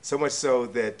well. So much so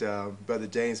that Brother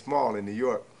James Small in New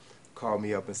York called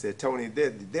me up and said, Tony,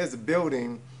 there's a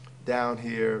building down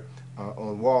here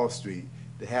on Wall Street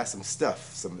that has some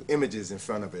stuff, some images in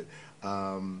front of it.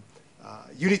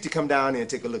 You need to come down here and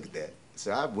take a look at that.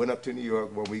 So I went up to New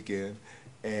York one weekend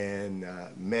and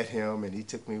met him, and he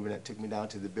took me down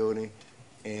to the building,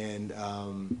 and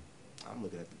I'm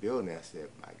looking at the building, and I said,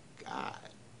 my God,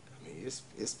 I mean,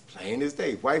 it's plain as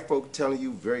day. White folk telling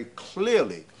you very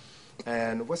clearly.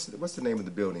 And what's the name of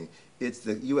the building? It's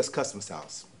the U.S. Customs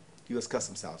House, U.S.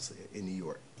 Customs House in New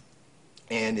York.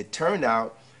 And it turned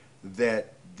out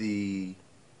that the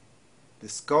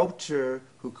sculptor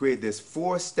who created this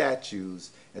 4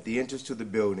 statues at the entrance to the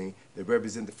building that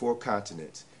represent the 4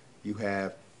 continents. You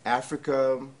have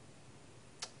Africa,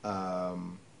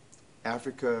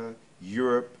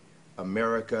 Europe,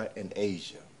 America, and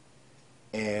Asia.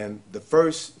 And the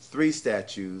first 3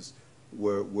 statues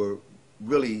were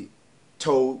really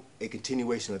told a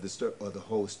continuation of the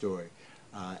whole story.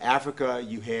 Africa,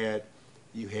 you had,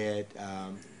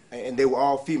 and they were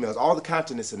all females. All the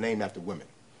continents are named after women,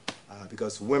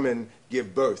 because women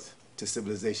give birth to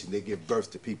civilization. They give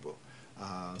birth to people.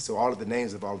 So all of the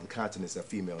names of all of the continents are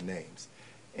female names.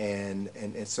 And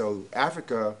so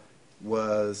Africa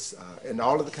was, and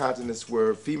all of the continents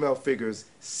were female figures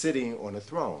sitting on a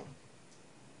throne.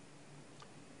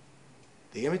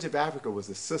 The image of Africa was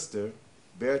a sister,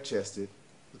 bare-chested,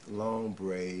 with a long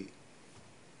braid,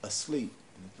 asleep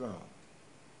in the throne.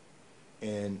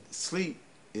 And sleep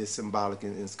is symbolic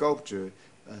in sculpture.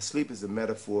 Sleep is a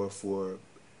metaphor for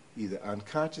either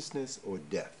unconsciousness or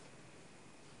death.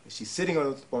 She's sitting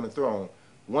on a throne.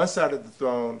 One side of the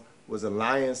throne was a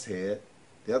lion's head.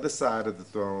 The other side of the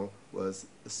throne was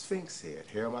a sphinx head,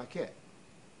 Haramaket.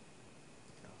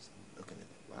 I was looking at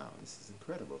it, wow, this is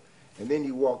incredible. And then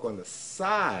you walk on the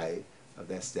side of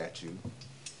that statue,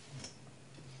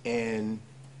 and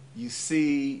you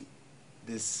see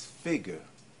this figure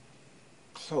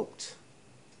cloaked,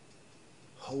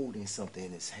 holding something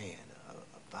in his hand,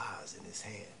 a vase in his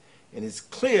hand. And it's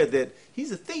clear that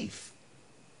he's a thief.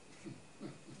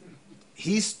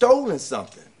 He's stolen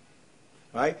something,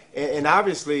 right? And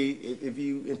obviously, if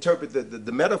you interpret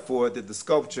the metaphor that the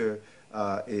sculpture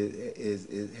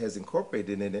has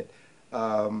incorporated in it,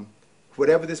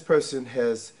 whatever this person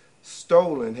has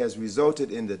stolen has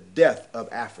resulted in the death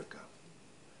of Africa.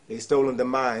 They've stolen the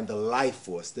mind, the life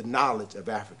force, the knowledge of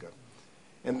Africa.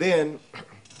 And then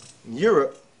In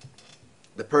Europe,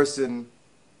 the person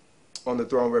on the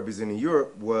throne representing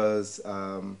Europe was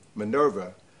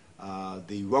Minerva,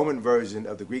 the Roman version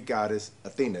of the Greek goddess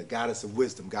Athena, goddess of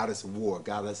wisdom, goddess of war,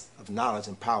 goddess of knowledge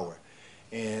and power.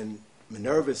 And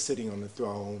Minerva is sitting on the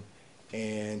throne,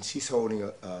 and she's holding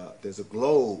there's a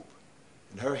globe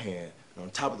in her hand. And on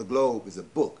top of the globe is a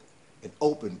book, an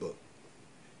open book.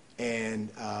 And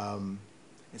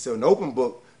so an open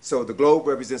book, so the globe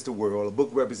represents the world, a book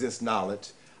represents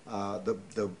knowledge,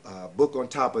 the book on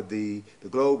top of the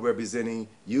globe representing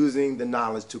using the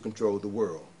knowledge to control the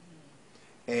world.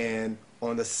 And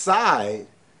on the side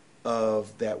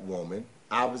of that woman,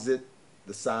 opposite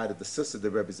the side of the sister that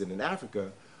represented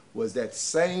Africa, was that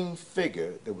same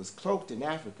figure that was cloaked in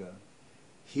Africa.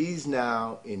 He's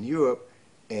now in Europe,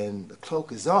 and the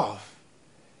cloak is off,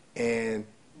 and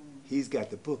he's got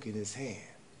the book in his hand.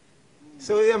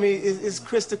 So, I mean, it's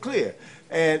crystal clear.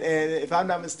 And if I'm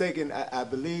not mistaken, I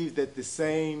believe that the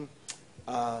same,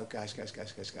 I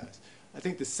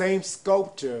think the same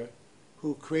sculptor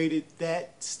who created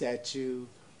that statue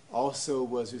also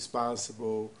was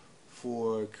responsible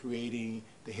for creating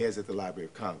the heads of the Library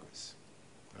of Congress.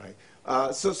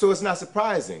 Right? So it's not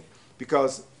surprising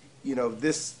because,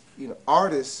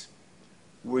 artists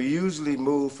were usually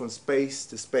moved from space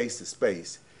to space to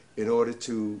space in order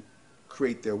to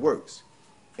create their works.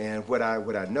 And what I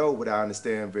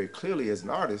understand very clearly as an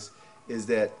artist is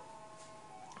that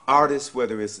artists,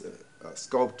 whether it's a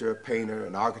sculptor, a painter,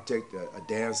 an architect, a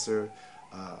dancer,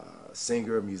 a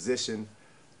singer, a musician,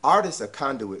 artists are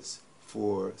conduits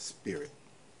for spirit.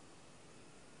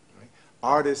 Right?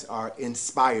 Artists are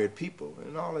inspired people,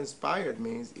 and all inspired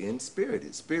means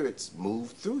inspirited. Spirits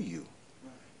move through you.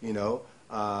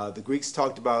 The Greeks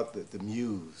talked about the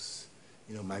muse.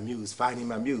 My muse,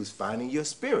 finding your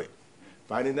spirit.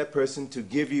 Finding that person to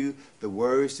give you the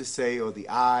words to say or the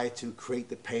eye to create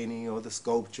the painting or the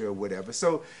sculpture or whatever.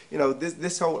 So,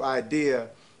 this whole idea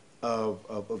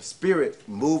of spirit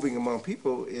moving among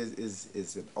people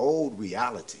is an old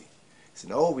reality. It's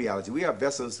an old reality. We are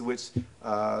vessels to which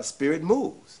spirit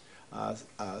moves.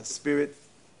 Spirit,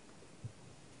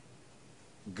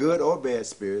 good or bad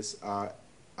spirits, are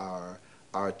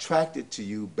attracted to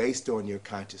you based on your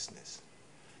consciousness.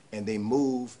 And they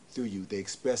move through you. They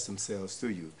express themselves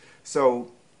through you.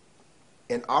 So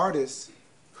an artist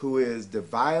who is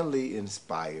divinely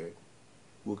inspired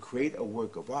will create a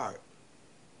work of art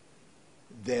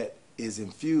that is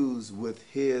infused with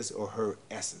his or her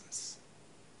essence.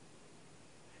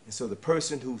 And so the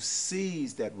person who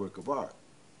sees that work of art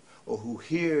or who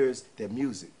hears their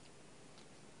music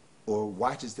or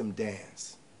watches them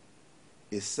dance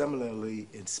is similarly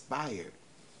inspired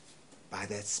by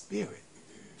that spirit.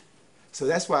 So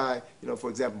that's why, for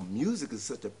example, music is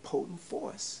such a potent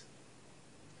force.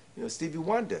 Stevie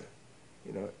Wonder,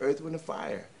 Earth, Wind, and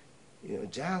Fire,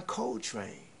 John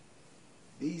Coltrane.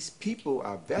 These people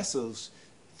are vessels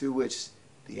through which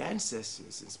the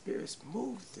ancestors and spirits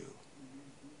move through.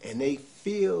 And they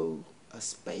fill a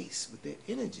space with their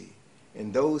energy.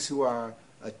 And those who are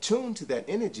attuned to that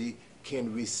energy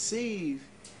can receive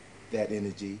that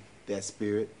energy, that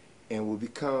spirit, and will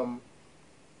become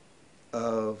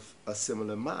of a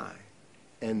similar mind.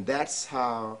 And that's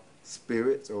how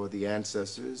spirits or the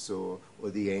ancestors or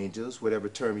the angels, whatever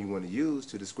term you want to use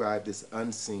to describe this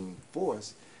unseen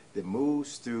force that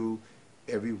moves through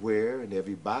everywhere and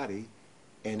everybody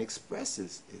and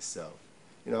expresses itself.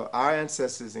 Our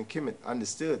ancestors in Kemet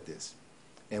understood this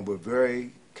and were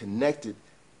very connected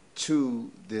to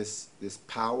this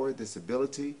power, this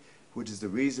ability, which is the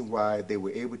reason why they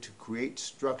were able to create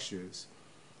structures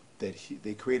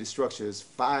they created structures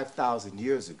 5,000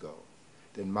 years ago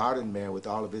that modern man, with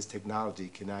all of his technology,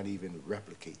 cannot even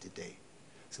replicate today.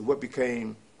 So what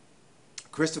became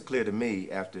crystal clear to me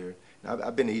after,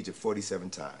 I've been to Egypt 47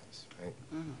 times, right?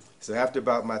 Mm-hmm. So after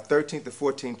about my 13th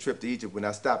or 14th trip to Egypt, when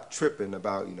I stopped tripping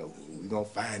about, we're going to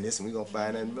find this and we're going to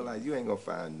find that, and realize you ain't going to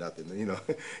find nothing,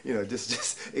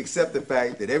 just accept the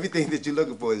fact that everything that you're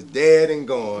looking for is dead and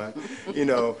gone,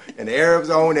 and the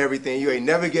Arabs own everything. You ain't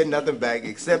never getting nothing back.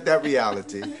 Accept that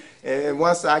reality. And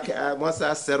once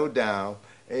I settled down,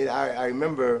 and I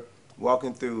remember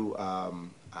walking through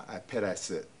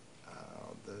Thyself,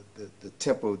 the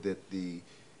temple that the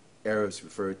Arabs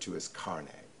referred to as Karnak.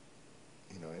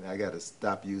 And I got to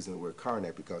stop using the word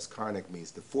Karnak because Karnak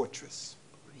means the fortress.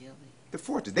 Really? The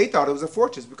fortress. They thought it was a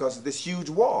fortress because of this huge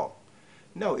wall.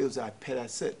 No, it was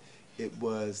Thyself. It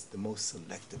was the most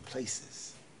selective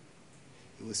places.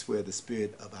 It was where the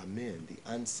spirit of Amen,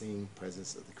 the unseen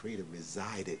presence of the Creator,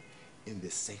 resided in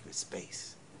this sacred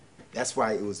space. That's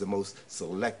why it was the most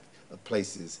select of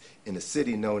places in a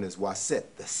city known as Waset,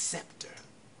 the scepter.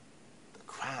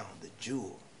 crown, the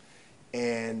jewel.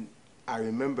 And I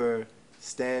remember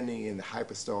standing in the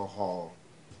Hyperstar Hall,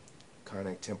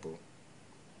 Karnak Temple,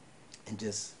 and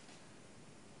just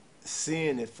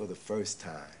seeing it for the first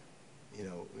time. You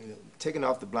know, taking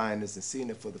off the blindness and seeing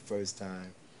it for the first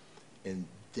time, and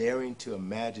daring to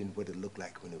imagine what it looked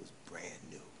like when it was brand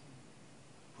new.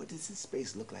 What does this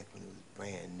space look like when it was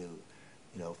brand new,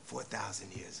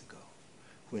 4,000 years ago,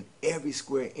 when every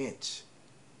square inch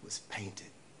was painted,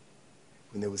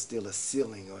 when there was still a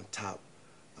ceiling on top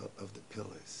of the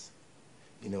pillars,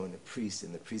 and the priests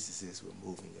and the priestesses were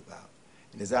moving about.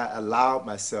 And as I allowed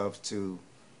myself to,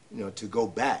 to go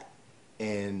back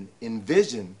and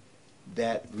envision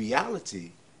that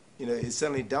reality, it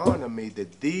suddenly dawned on me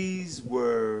that these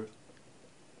were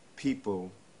people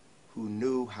who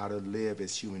knew how to live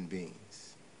as human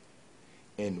beings.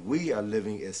 And we are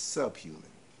living as subhuman.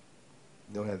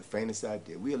 Don't have the faintest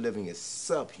idea. We are living as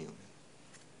subhuman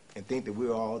and think that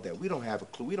we're all that. We don't have a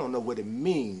clue. We don't know what it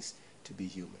means to be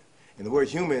human. And the word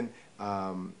human,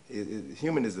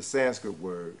 human is a Sanskrit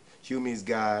word. Human means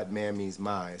God, man means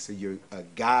mind. So you're a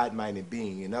God-minded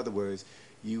being. In other words,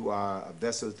 you are a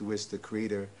vessel through which the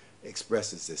Creator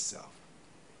expresses itself.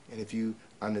 And if you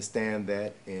understand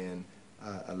that and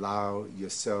allow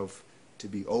yourself to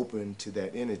be open to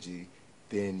that energy,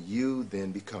 then you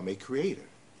then become a creator.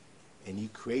 And you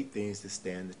create things that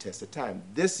stand the test of time.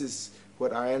 This is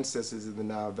what our ancestors in the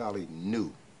Nile Valley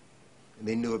knew. And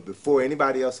they knew it before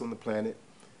anybody else on the planet.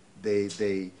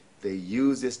 They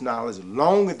used this knowledge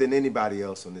longer than anybody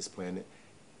else on this planet,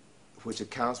 which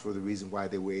accounts for the reason why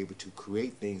they were able to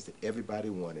create things that everybody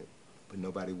wanted, but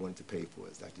nobody wanted to pay for,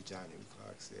 as Dr. John Henry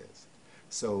Clark says.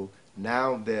 So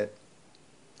now that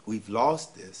we've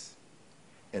lost this,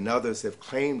 and others have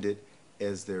claimed it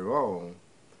as their own,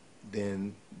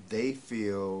 then they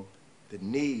feel the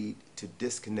need to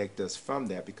disconnect us from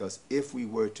that, because if we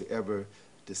were to ever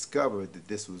discover that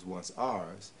this was once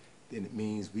ours, then it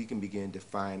means we can begin to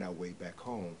find our way back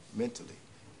home mentally,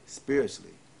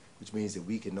 spiritually, which means that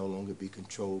we can no longer be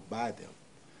controlled by them.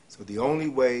 So the only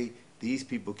way these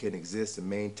people can exist and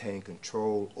maintain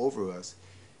control over us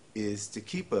is to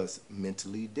keep us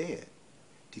mentally dead,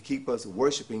 to keep us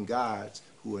worshiping gods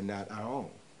who are not our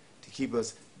own, to keep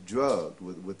us drugged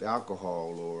with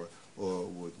alcohol or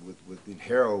with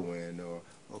heroin or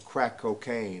crack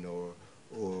cocaine or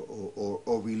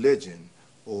religion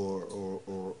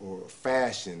or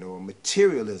fashion or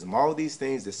materialism. All these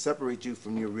things that separate you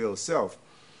from your real self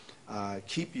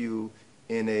keep you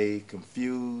in a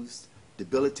confused,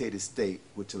 debilitated state,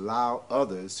 which allow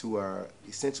others who are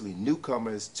essentially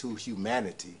newcomers to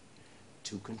humanity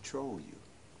to control you.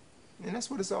 And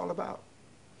that's what it's all about.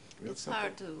 It's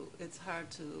hard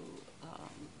to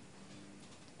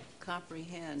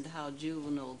comprehend how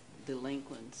juvenile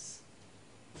delinquents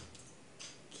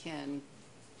can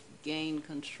gain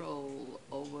control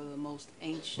over the most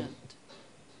ancient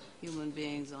human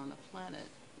beings on the planet.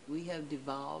 We have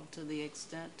devolved to the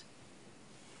extent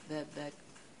that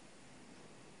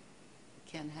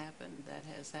can happen, that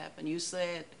has happened. You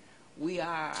said we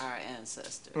are our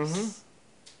ancestors.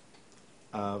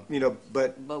 Mm-hmm.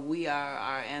 But we are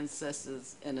our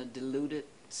ancestors in a diluted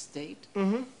state.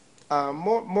 Mm-hmm.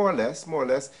 More or less.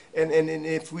 And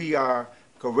if we are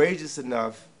courageous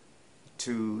enough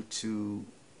to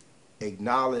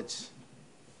acknowledge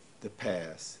the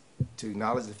past, to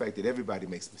acknowledge the fact that everybody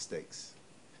makes mistakes.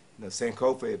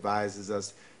 Sankofa advises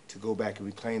us to go back and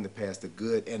reclaim the past, the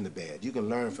good and the bad. You can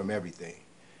learn from everything.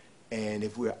 And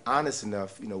if we're honest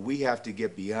enough, we have to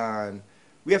get beyond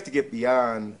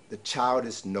the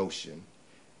childish notion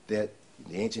that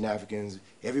the ancient Africans,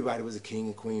 everybody was a king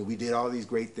and queen. We did all these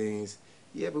great things.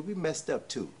 Yeah, but we messed up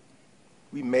too.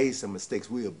 We made some mistakes.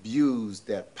 We abused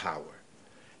that power.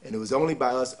 And it was only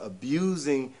by us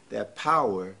abusing that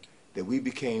power that we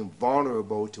became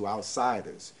vulnerable to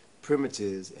outsiders,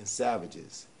 primitives, and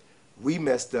savages. We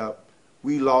messed up.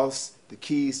 We lost the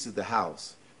keys to the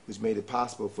house, which made it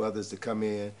possible for others to come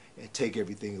in and take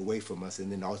everything away from us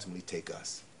and then ultimately take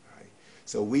us. Right?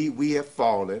 So we have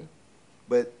fallen,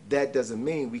 but that doesn't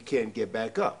mean we can't get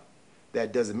back up.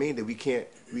 That doesn't mean that we can't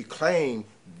reclaim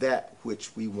that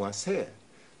which we once had.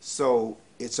 So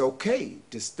it's okay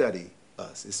to study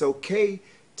us. It's okay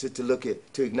to look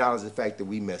at, to acknowledge the fact that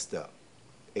we messed up.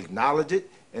 Acknowledge it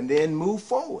and then move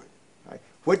forward. Right?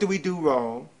 What do we do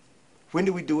wrong? When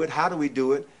do we do it? How do we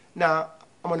do it? Now,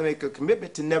 I'm going to make a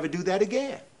commitment to never do that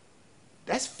again.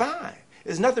 That's fine.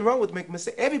 There's nothing wrong with making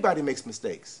mistakes. Everybody makes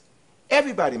mistakes.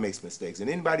 Everybody makes mistakes. And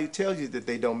anybody who tells you that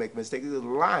they don't make mistakes is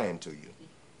lying to you.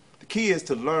 The key is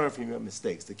to learn from your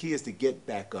mistakes. The key is to get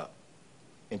back up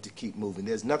and to keep moving.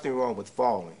 There's nothing wrong with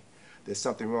falling. There's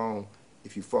something wrong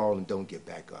if you fall and don't get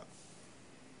back up.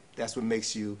 That's what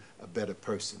makes you a better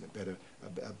person,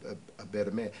 a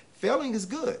better man. Failing is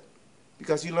good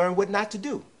because you learn what not to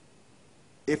do.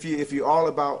 If you're all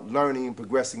about learning and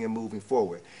progressing and moving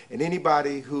forward. And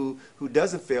anybody who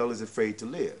doesn't fail is afraid to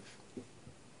live.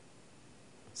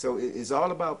 So it's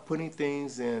all about putting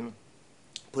things in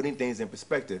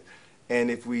perspective. And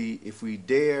if we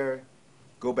dare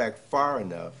go back far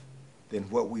enough, then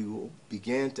what we will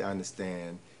begin to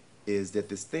understand is that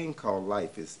this thing called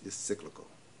life is cyclical.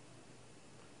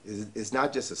 It's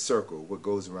not just a circle, what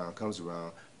goes around comes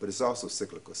around, but it's also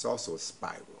cyclical. It's also a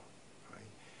spiral. Right?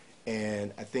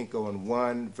 And I think on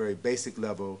one very basic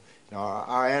level,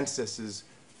 our ancestors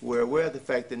were aware of the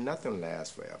fact that nothing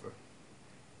lasts forever.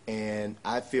 And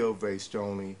I feel very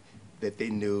strongly that they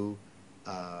knew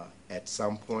at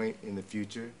some point in the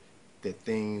future that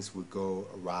things would go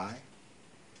awry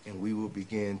and we will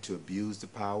begin to abuse the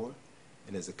power.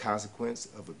 And as a consequence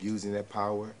of abusing that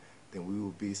power, then we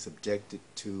will be subjected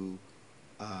to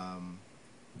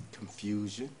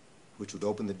confusion, which would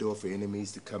open the door for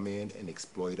enemies to come in and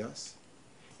exploit us.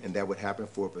 And that would happen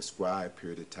for a prescribed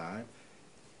period of time.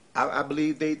 I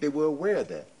believe they were aware of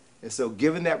that. And so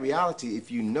given that reality,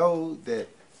 if you know that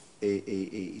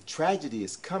a tragedy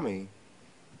is coming,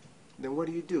 then what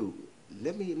do?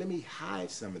 Let me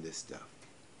hide some of this stuff.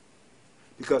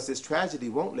 Because this tragedy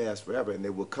won't last forever, and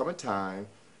there will come a time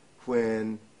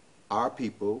when our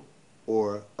people,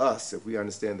 or us, if we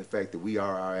understand the fact that we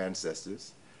are our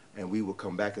ancestors, and we will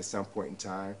come back at some point in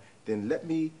time, then let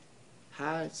me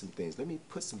hide some things. Let me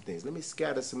put some things. Let me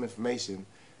scatter some information,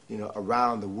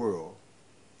 around the world,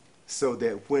 so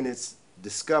that when it's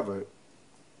discovered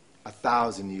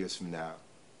 1,000 years from now,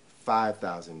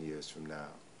 5,000 years from now,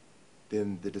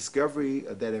 then the discovery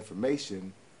of that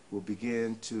information will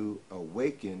begin to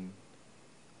awaken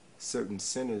certain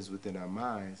centers within our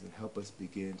minds and help us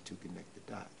begin to connect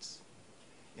the dots.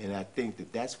 And I think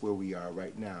that that's where we are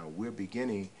right now. We're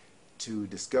beginning to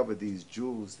discover these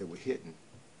jewels that were hidden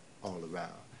all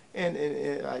around. And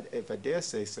if I dare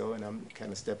say so, and I'm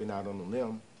kind of stepping out on a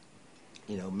limb,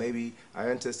 maybe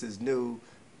our ancestors knew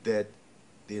that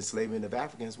the enslavement of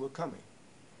Africans were coming.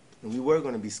 And we were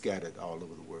going to be scattered all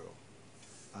over the world.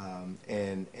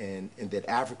 And that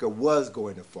Africa was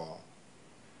going to fall.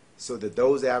 So that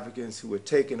those Africans who were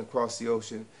taken across the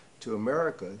ocean to the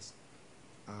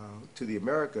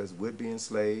Americas would be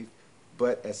enslaved,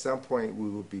 but at some point we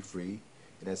would be free.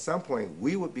 And at some point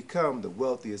we would become the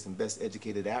wealthiest and best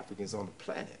educated Africans on the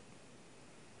planet.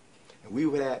 And we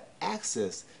would have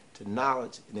access to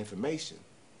knowledge and information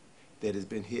that has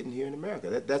been hidden here in America.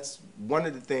 That's one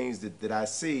of the things that I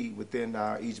see within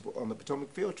our Egypt on the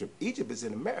Potomac field trip. Egypt is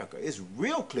in America. It's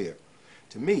real clear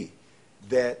to me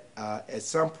that at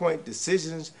some point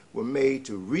decisions were made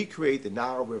to recreate the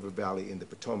Nile River Valley and the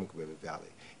Potomac River Valley.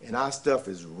 And our stuff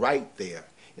is right there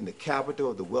in the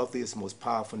capital of the wealthiest, most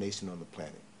powerful nation on the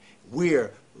planet.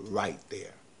 We're right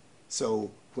there. So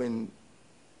when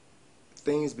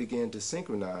things begin to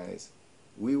synchronize,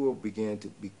 we will begin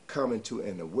to come into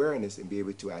an awareness and be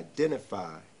able to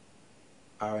identify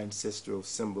our ancestral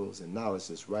symbols and knowledge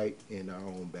that's right in our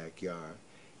own backyard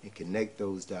and connect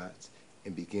those dots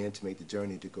and begin to make the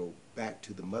journey to go back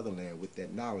to the motherland with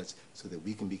that knowledge so that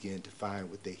we can begin to find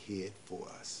what they hid for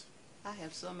us. I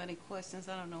have so many questions,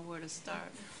 I don't know where to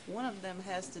start. One of them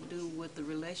has to do with the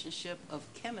relationship of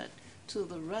Kemet to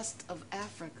the rest of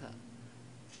Africa.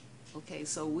 Okay,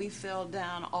 so we fell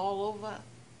down all over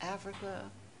Africa,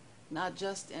 not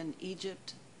just in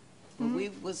Egypt, but we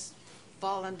was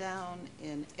falling down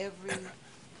in every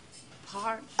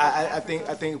part of Africa.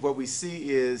 I think what we see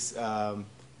is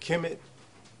Kemet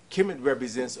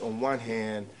represents on one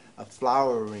hand a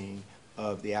flowering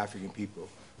of the African people,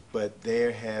 but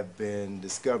there have been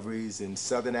discoveries in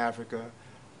southern Africa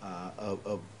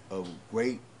of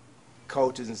great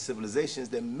cultures and civilizations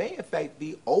that may in fact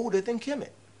be older than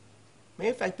Kemet.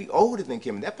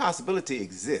 That possibility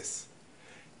exists.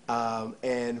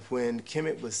 And when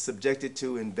Kemet was subjected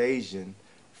to invasion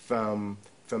from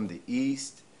the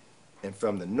east and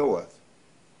from the north,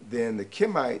 then the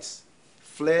Kemites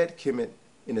fled Kemet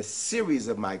in a series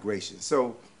of migrations.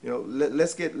 So,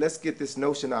 let's get this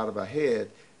notion out of our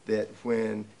head that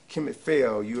when Kemet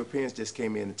fell, Europeans just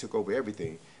came in and took over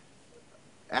everything.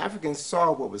 Africans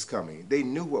saw what was coming. They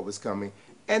knew what was coming,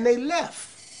 and they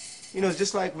left. It's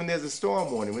just like when there's a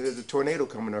storm warning, when there's a tornado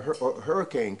coming or a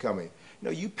hurricane coming.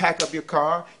 You pack up your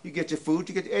car, you get your food,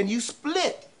 and you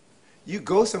split. You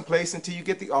go someplace until you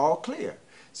get the all clear.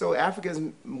 So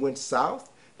Africans went south,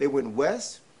 they went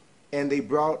west, and they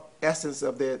brought essence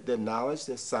of their knowledge,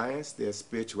 their science, their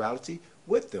spirituality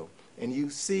with them. And you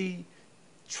see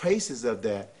traces of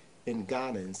that in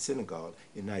Ghana, in Senegal,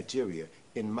 in Nigeria,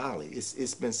 in Mali.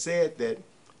 It's been said that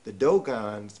the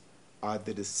Dogons are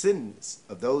the descendants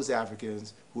of those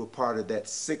Africans who were part of that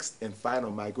sixth and final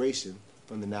migration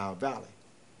from the Nile Valley.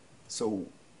 So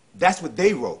that's what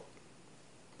they wrote.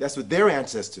 That's what their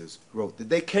ancestors wrote, that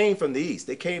they came from the east,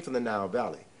 they came from the Nile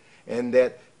Valley, and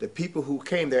that the people who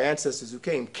came, their ancestors who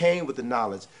came with the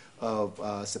knowledge of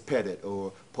Sepedit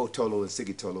or Potolo and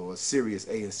Sigitolo, or Sirius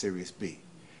A and Sirius B.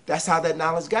 That's how that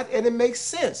knowledge got, and it makes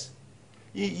sense.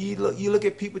 You look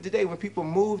at people today, when people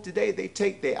move today, they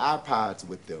take their iPods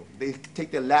with them, they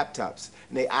take their laptops,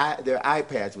 and their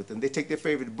iPads with them, they take their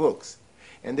favorite books,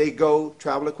 and they go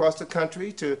travel across the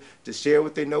country to share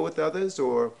what they know with others,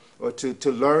 or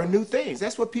to learn new things.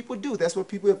 That's what people do. That's what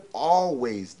people have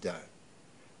always done.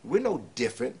 We're no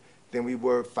different than we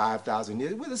were 5,000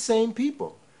 years. We're the same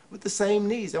people with the same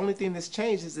needs. The only thing that's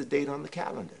changed is the date on the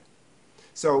calendar.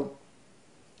 So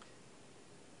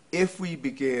if we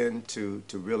begin to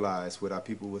realize what our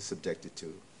people were subjected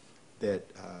to, that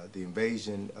the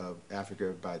invasion of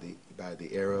Africa by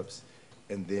the Arabs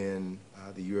and then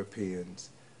the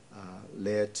Europeans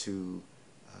led to,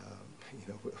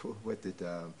 what did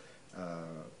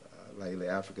Layla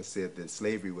Africa said, that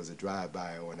slavery was a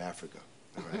drive-by on Africa,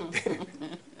 right?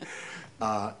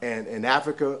 And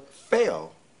Africa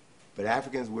fell, but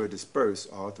Africans were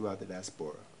dispersed all throughout the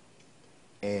diaspora.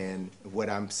 And what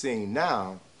I'm seeing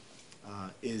now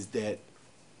is that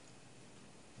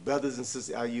brothers and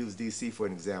sisters, I'll use D.C. for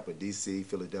an example, D.C.,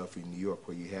 Philadelphia, New York,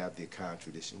 where you have the Akan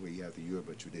tradition, where you have the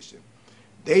Yoruba tradition.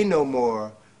 They know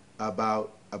more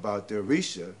about the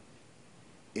Orisha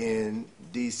in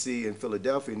D.C. and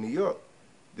Philadelphia, New York,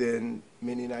 than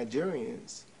many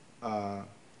Nigerians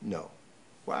know.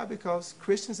 Why? Because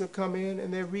Christians have come in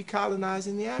and they're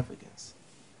recolonizing the Africans.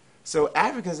 So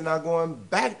Africans are now going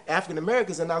back, African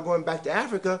Americans are now going back to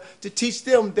Africa to teach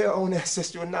them their own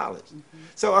ancestral knowledge. Mm-hmm.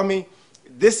 So, I mean,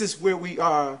 this is where we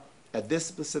are at this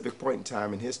specific point in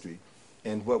time in history.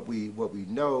 And what we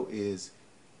know is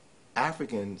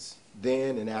Africans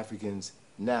then and Africans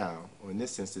now, or in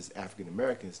this instance, African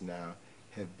Americans now,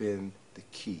 have been the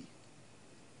key.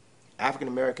 African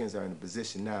Americans are in a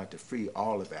position now to free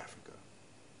all of Africa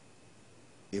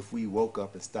if we woke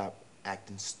up and stopped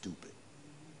acting stupid.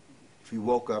 If we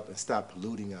woke up and stopped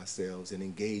polluting ourselves and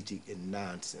engaging in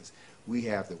nonsense. We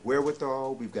have the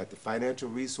wherewithal, we've got the financial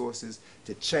resources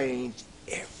to change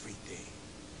everything.